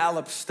this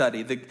Gallup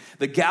study.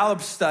 The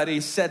Gallup study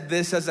said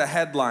this as a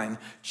headline: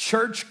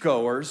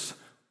 churchgoers,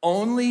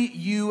 only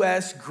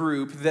U.S.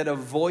 group that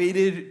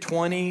avoided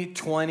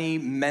 2020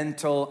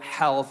 mental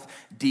health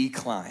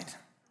decline.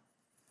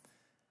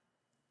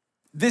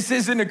 This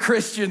isn't a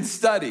Christian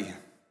study.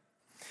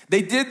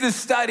 They did the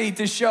study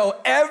to show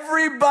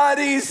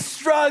everybody's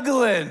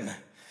struggling.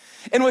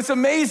 And what's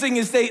amazing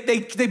is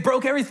they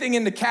broke everything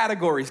into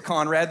categories,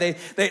 Conrad.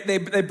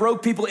 They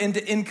broke people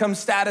into income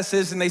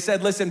statuses, and they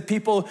said, listen,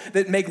 people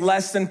that make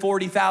less than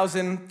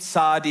 $40,000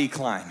 saw a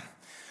decline.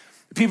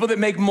 People that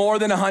make more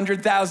than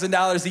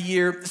 $100,000 a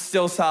year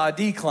still saw a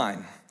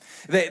decline.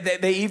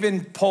 They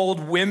even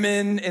polled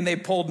women and they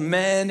polled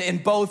men,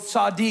 and both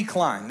saw a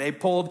decline. They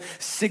polled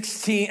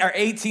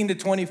 18 to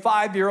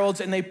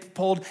 25-year-olds, and they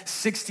polled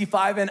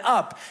 65 and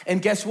up.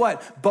 And guess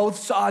what? Both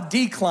saw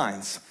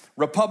declines.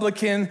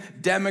 Republican,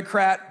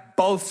 Democrat,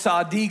 both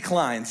saw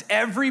declines.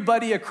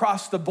 Everybody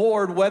across the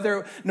board,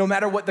 no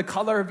matter what the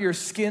color of your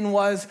skin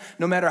was,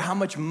 no matter how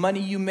much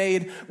money you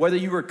made, whether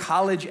you were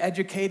college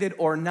educated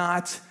or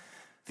not,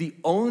 the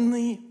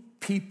only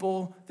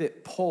people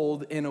that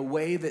polled in a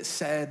way that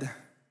said,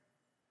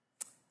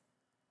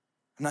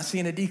 I'm not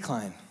seeing a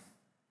decline,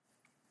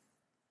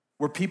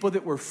 were people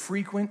that were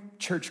frequent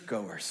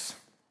churchgoers.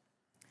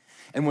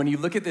 And when you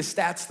look at the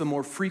stats, the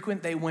more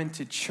frequent they went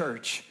to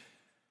church,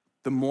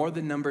 the more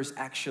the numbers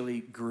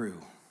actually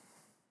grew.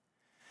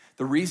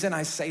 The reason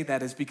I say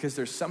that is because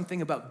there's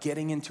something about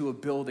getting into a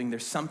building.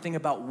 There's something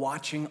about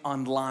watching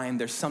online.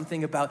 There's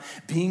something about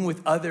being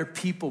with other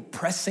people,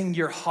 pressing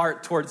your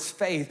heart towards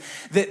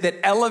faith that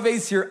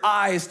elevates your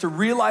eyes to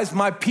realize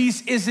my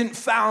peace isn't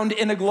found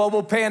in a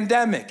global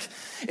pandemic.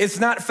 It's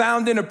not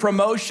found in a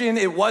promotion.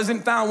 It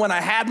wasn't found when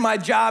I had my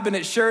job, and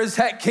it sure as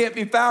heck can't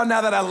be found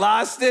now that I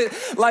lost it.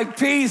 Like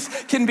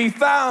peace can be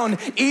found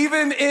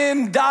even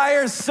in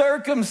dire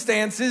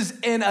circumstances.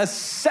 And a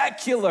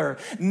secular,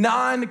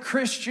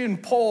 non-Christian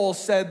poll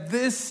said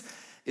this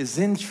is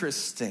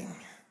interesting.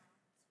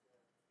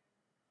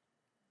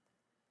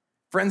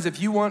 Friends,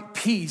 if you want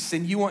peace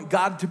and you want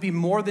God to be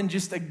more than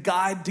just a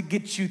guide to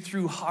get you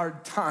through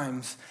hard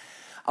times,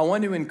 I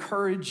want to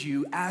encourage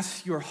you,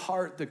 ask your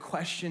heart the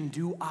question,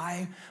 do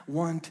I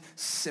want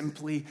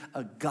simply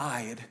a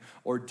guide,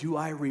 or do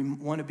I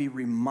want to be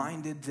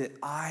reminded that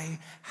I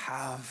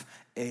have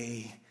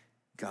a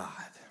God?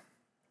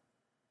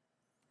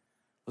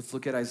 Let's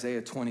look at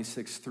Isaiah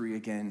 26:3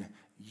 again.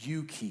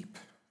 You keep,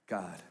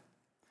 God,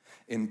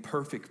 in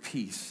perfect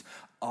peace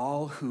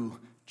all who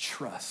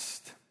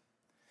trust.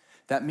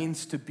 That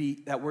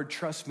word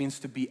trust means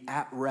to be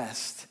at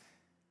rest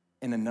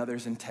in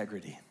another's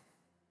integrity.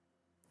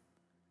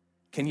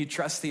 Can you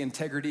trust the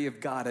integrity of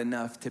God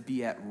enough to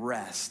be at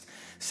rest?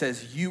 It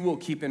says you will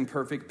keep in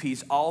perfect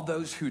peace all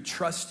those who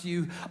trust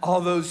you, all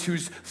those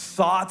whose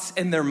thoughts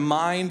and their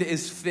mind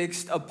is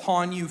fixed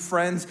upon you.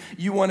 Friends,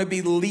 you want to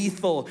be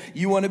lethal.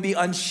 You want to be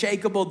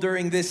unshakable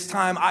during this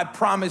time. I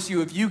promise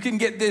you, if you can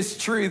get this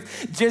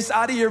truth just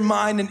out of your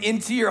mind and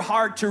into your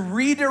heart to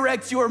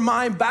redirect your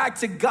mind back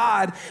to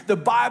God, the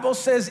Bible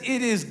says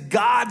it is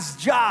God's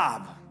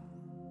job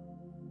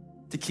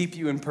to keep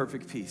you in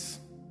perfect peace.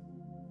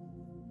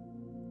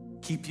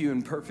 Keep you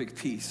in perfect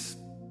peace.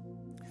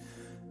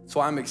 So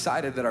I'm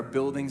excited that our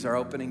buildings are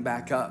opening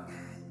back up.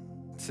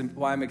 It's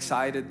why I'm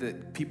excited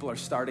that people are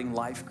starting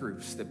life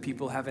groups, that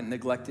people haven't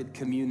neglected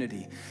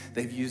community.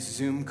 They've used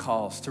Zoom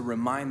calls to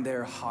remind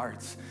their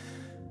hearts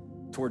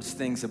towards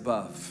things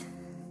above.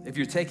 If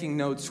you're taking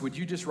notes, would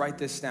you just write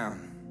this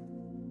down?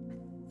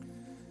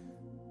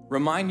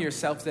 Remind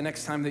yourself the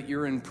next time that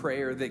you're in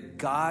prayer that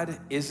God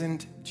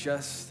isn't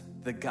just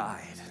the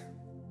guide.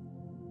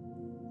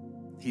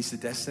 He's the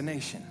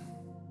destination.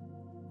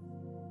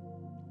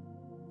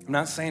 I'm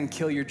not saying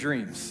kill your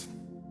dreams.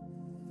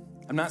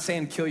 I'm not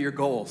saying kill your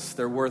goals.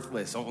 They're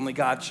worthless. Only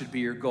God should be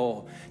your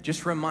goal.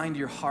 Just remind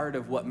your heart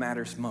of what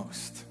matters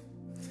most.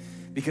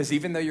 Because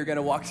even though you're going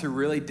to walk through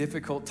really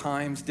difficult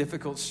times,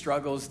 difficult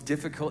struggles,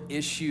 difficult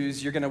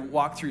issues, you're going to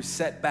walk through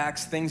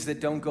setbacks, things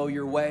that don't go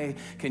your way,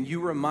 can you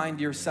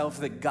remind yourself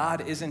that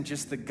God isn't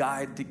just the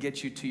guide to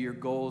get you to your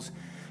goals?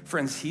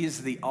 Friends, He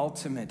is the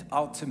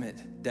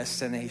ultimate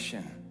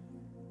destination.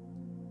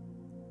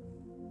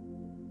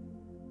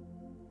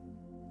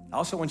 I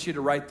also want you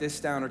to write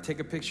this down or take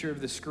a picture of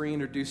the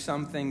screen or do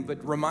something,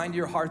 but remind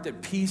your heart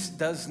that peace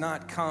does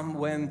not come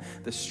when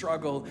the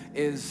struggle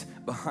is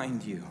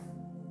behind you.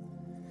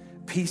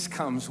 Peace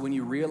comes when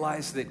you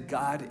realize that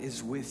God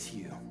is with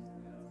you.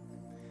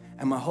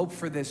 And my hope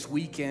for this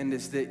weekend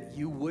is that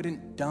you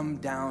wouldn't dumb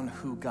down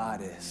who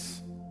God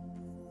is.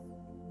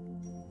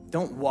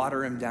 Don't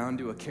water him down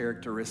to a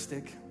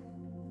characteristic.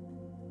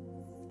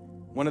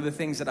 One of the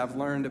things that I've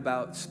learned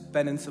about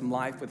spending some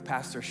life with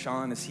Pastor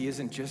Sean is he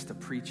isn't just a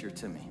preacher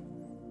to me.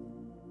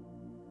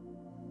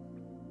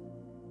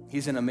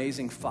 He's an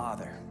amazing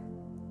father,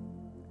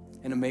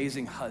 an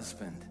amazing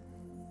husband,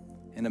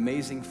 an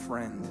amazing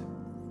friend,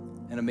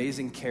 an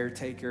amazing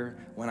caretaker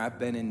when I've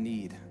been in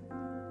need.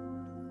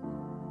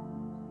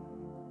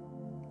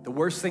 The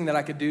worst thing that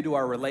I could do to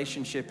our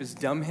relationship is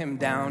dumb him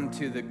down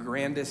to the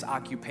grandest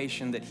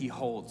occupation that he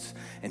holds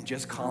and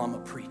just call him a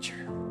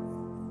preacher.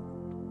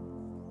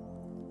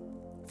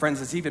 Friends,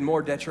 it's even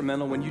more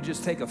detrimental when you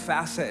just take a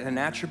facet and an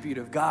attribute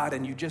of God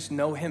and you just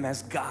know him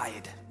as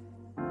guide.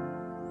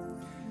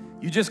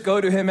 You just go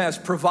to him as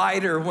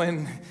provider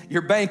when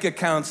your bank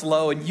account's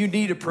low and you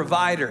need a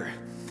provider.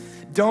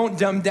 Don't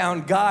dumb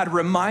down God.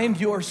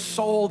 Remind your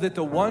soul that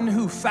the one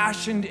who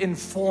fashioned and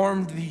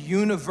formed the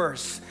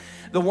universe,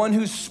 the one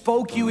who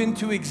spoke you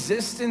into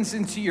existence,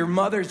 into your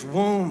mother's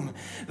womb,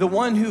 the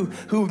one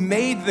who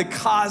made the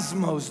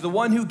cosmos, the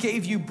one who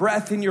gave you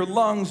breath in your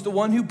lungs, the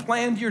one who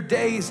planned your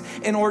days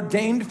and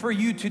ordained for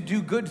you to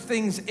do good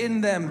things in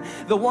them,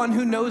 the one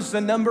who knows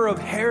the number of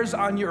hairs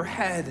on your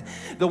head,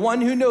 the one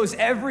who knows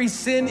every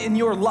sin in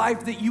your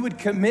life that you would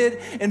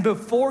commit, and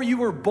before you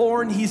were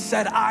born, he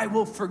said, I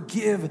will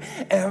forgive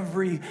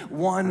every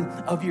one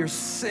of your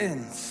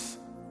sins.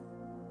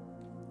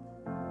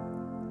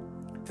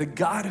 The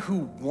God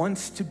who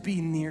wants to be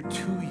near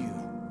to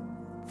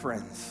you,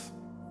 friends.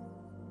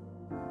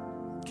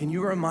 Can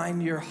you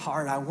remind your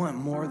heart, I want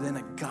more than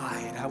a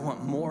guide. I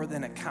want more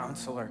than a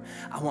counselor.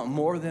 I want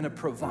more than a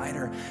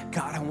provider.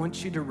 God, I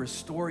want you to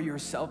restore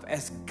yourself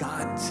as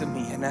God to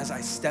me. And as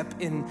I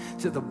step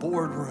into the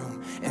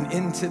boardroom and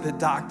into the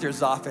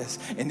doctor's office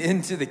and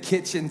into the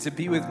kitchen to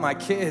be with my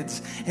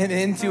kids and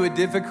into a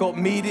difficult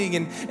meeting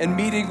and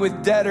meeting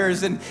with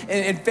debtors and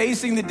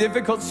facing the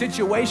difficult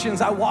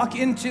situations, I walk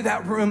into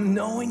that room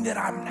knowing that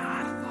I'm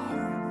not alone.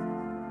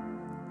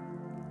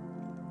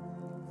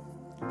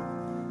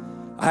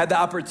 I had the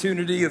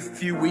opportunity a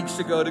few weeks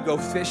ago to go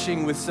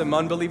fishing with some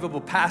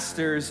unbelievable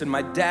pastors, and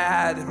my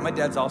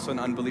dad's also an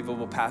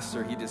unbelievable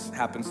pastor. He just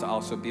happens to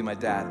also be my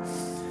dad.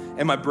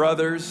 And my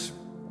brothers,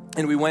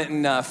 and we went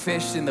and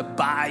fished in the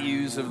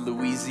bayous of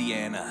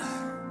Louisiana.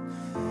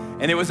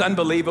 And it was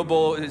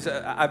unbelievable.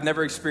 I've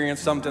never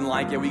experienced something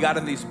like it. We got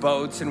in these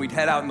boats and we'd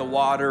head out in the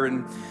water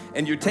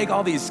and you'd take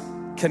all these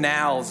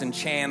canals and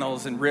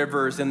channels and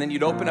rivers, and then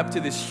you'd open up to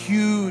this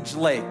huge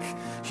lake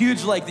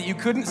that you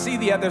couldn't see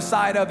the other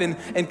side of,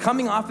 and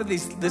coming off of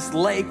this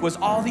lake was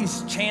all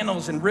these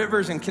channels and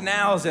rivers and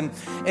canals, and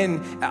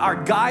our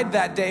guide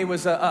that day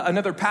was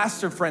another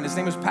pastor friend. His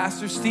name was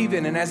Pastor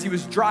Stephen, and as he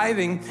was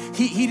driving,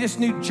 he just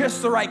knew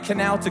just the right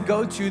canal to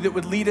go to that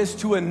would lead us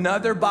to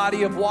another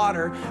body of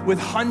water with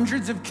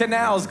hundreds of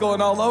canals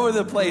going all over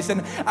the place.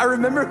 And I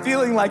remember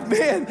feeling like,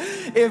 man,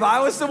 if I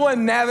was the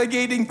one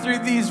navigating through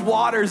these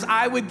waters,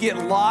 I would get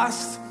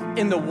lost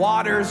in the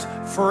waters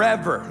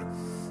forever.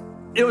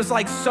 It was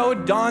like so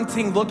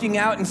daunting looking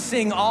out and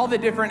seeing all the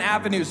different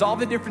avenues, all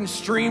the different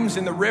streams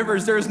and the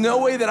rivers. There's no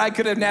way that I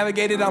could have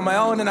navigated on my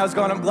own. And I was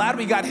going, I'm glad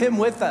we got him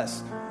with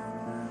us.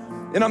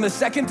 And on the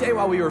second day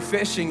while we were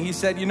fishing, he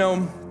said, you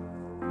know,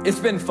 it's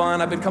been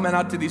fun. I've been coming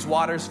out to these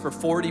waters for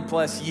 40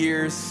 plus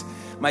years,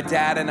 my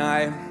dad and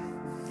I.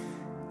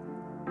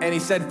 And he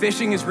said,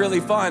 fishing is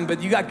really fun,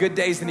 but you got good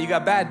days and you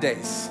got bad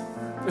days.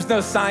 There's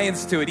no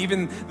science to it.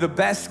 Even the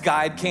best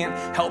guide can't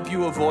help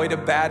you avoid a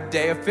bad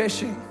day of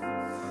fishing.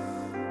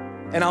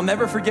 And I'll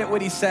never forget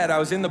what he said. I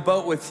was in the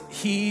boat with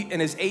he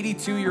and his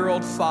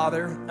 82-year-old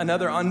father,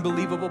 another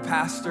unbelievable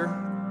pastor.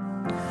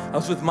 I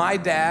was with my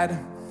dad,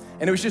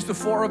 and it was just the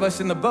four of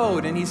us in the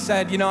boat. And he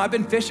said, you know, I've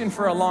been fishing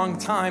for a long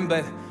time,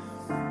 but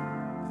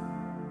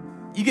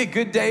you get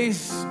good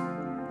days,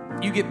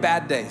 you get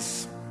bad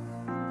days.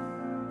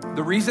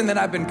 The reason that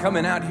I've been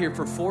coming out here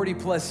for 40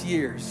 plus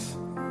years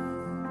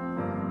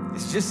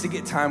is just to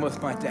get time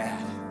with my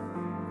dad.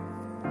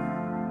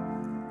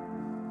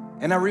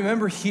 And I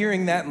remember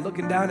hearing that and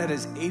looking down at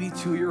his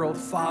 82-year-old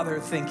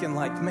father thinking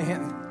like,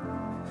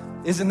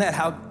 man, isn't that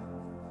how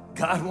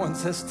God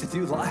wants us to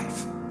do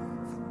life?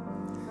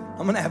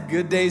 I'm gonna have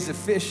good days of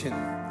fishing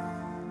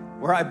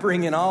where I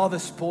bring in all the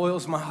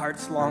spoils my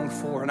heart's longed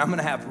for, and I'm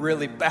gonna have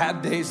really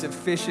bad days of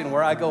fishing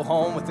where I go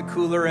home with the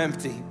cooler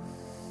empty.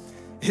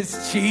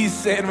 It's cheese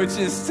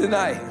sandwiches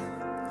tonight.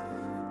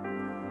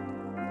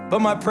 But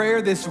my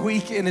prayer this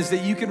weekend is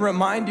that you can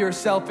remind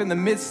yourself in the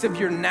midst of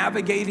your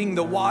navigating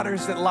the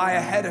waters that lie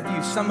ahead of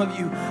you. Some of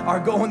you are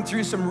going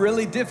through some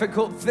really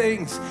difficult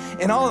things,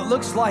 and all it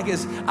looks like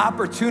is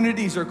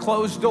opportunities or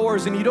closed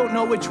doors, and you don't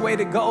know which way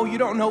to go. You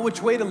don't know which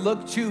way to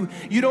look to.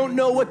 You don't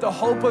know what the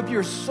hope of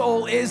your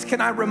soul is. Can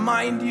I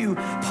remind you,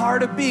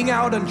 part of being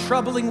out on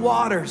troubling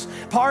waters,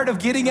 part of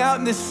getting out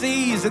in the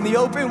seas and the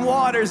open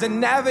waters and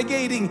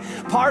navigating,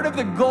 part of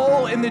the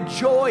goal and the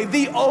joy,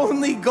 the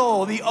only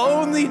goal, the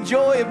only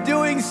joy of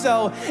doing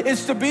so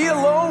is to be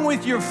alone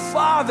with your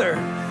Father.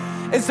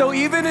 And so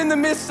even in the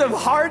midst of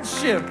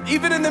hardship,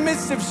 even in the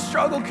midst of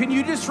struggle, can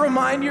you just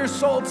remind your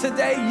soul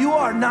today, you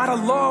are not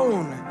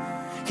alone.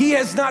 He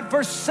has not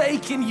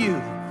forsaken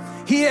you.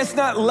 He has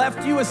not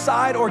left you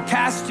aside or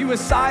cast you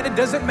aside. It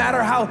doesn't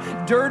matter how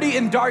dirty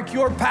and dark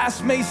your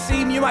past may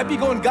seem. You might be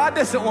going, God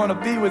doesn't want to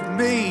be with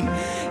me.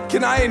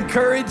 Can I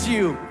encourage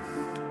you?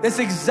 That's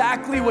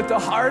exactly what the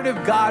heart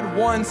of God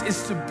wants,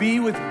 is to be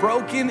with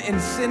broken and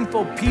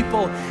sinful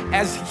people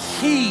as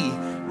He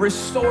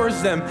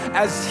restores them,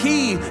 as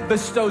He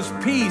bestows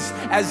peace,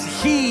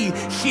 as He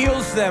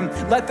heals them.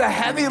 Let the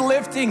heavy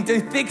lifting to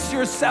fix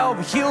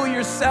yourself, heal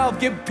yourself,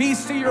 give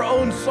peace to your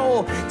own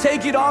soul,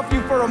 take it off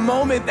you for a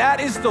moment.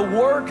 That is the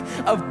work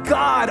of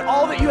God.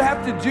 All that you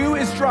have to do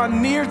is draw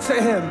near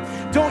to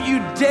Him. Don't you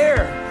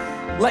dare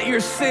let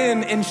your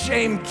sin and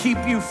shame keep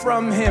you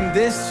from Him.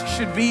 This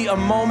should be a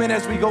moment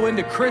as we go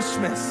into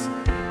Christmas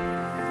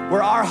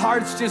where our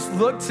hearts just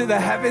look to the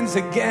heavens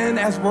again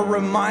as we're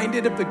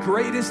reminded of the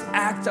greatest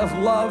act of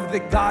love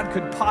that God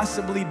could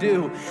possibly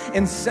do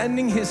in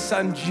sending His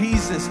Son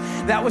Jesus.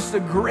 That was the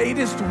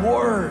greatest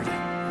word.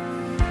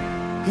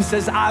 He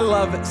says, I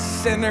love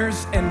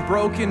sinners and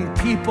broken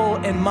people,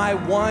 and my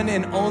one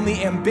and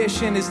only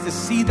ambition is to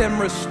see them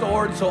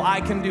restored so I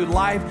can do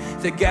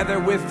life together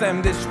with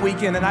them this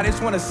weekend. And I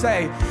just want to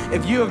say,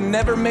 if you have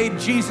never made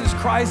Jesus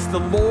Christ the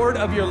Lord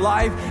of your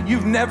life,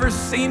 you've never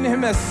seen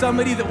Him as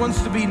somebody that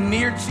wants to be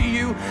near to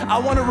you, I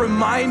want to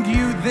remind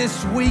you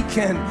this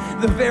weekend,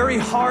 the very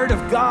heart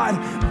of God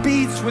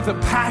beats with a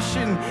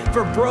passion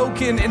for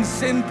broken and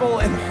sinful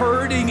and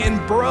hurting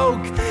and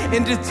broke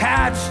and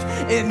detached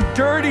and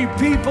dirty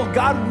people.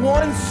 God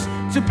wants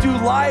to do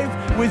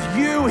life with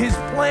you. His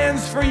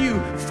plans for you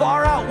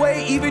far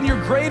outweigh even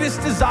your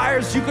greatest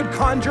desires you could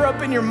conjure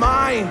up in your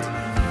mind.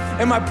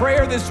 And my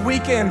prayer this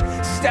weekend,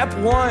 step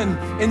one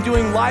in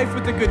doing life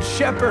with the Good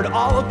Shepherd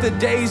all of the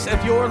days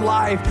of your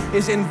life,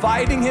 is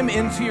inviting Him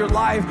into your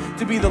life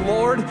to be the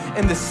Lord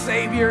and the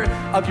Savior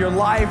of your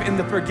life and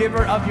the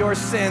forgiver of your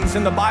sins.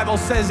 And the Bible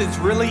says it's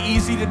really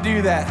easy to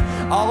do that.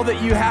 All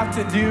that you have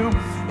to do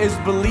is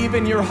believe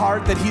in your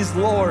heart that He's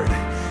Lord.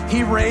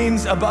 He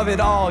reigns above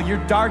it all. Your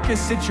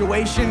darkest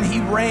situation,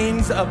 He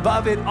reigns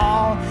above it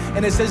all.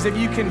 And it says if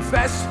you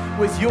confess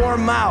with your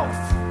mouth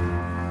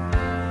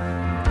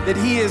that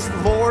He is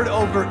Lord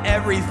over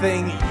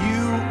everything,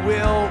 you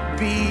will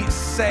be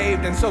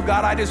saved. And so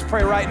God, I just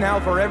pray right now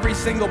for every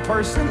single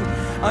person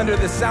under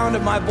the sound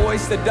of my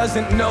voice that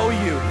doesn't know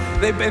you.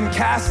 They've been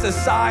cast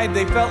aside.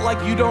 They felt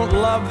like you don't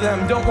love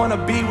them, don't want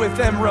to be with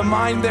them.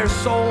 Remind their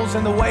souls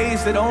in the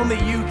ways that only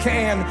you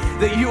can,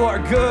 that you are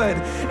good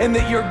and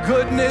that your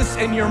goodness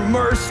and your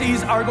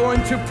mercies are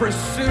going to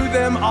pursue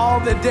them all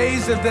the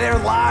days of their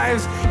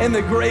lives. And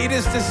the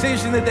greatest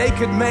decision that they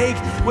could make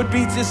would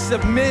be to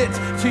submit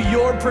to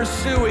your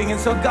pursuing. And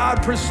so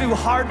God, pursue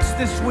hearts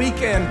this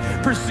weekend.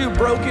 Pursue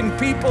broken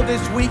people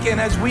this weekend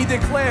as we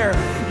declare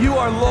you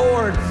are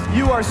Lord,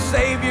 you are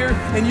Savior,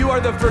 and you are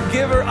the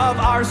forgiver of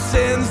our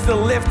sins, the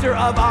lifter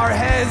of our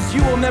heads.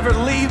 You will never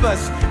leave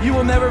us. You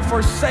will never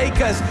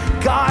forsake us.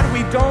 God,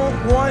 we don't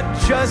want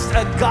just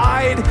a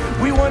guide.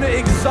 We want to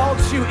exalt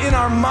you in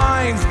our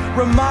minds,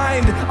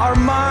 remind our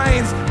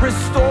minds,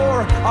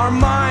 restore our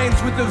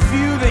minds with the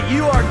view that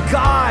you are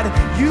God.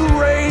 You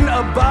reign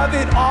above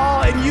it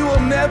all, and you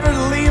will never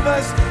leave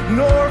us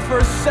nor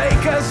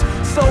forsake us.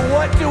 So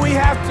what do we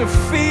have to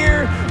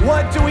fear?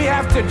 What do we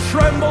have to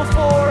tremble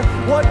for?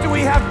 What do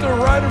we have to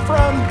run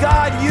from?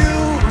 God, you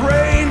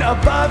reign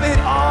above it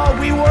all.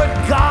 We want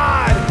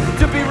God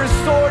to be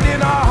restored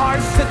in our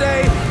hearts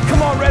today.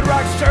 Come on, Red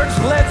Rocks Church,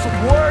 let's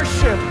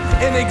worship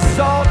and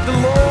exalt the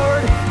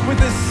Lord with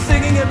the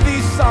singing of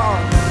these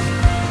songs.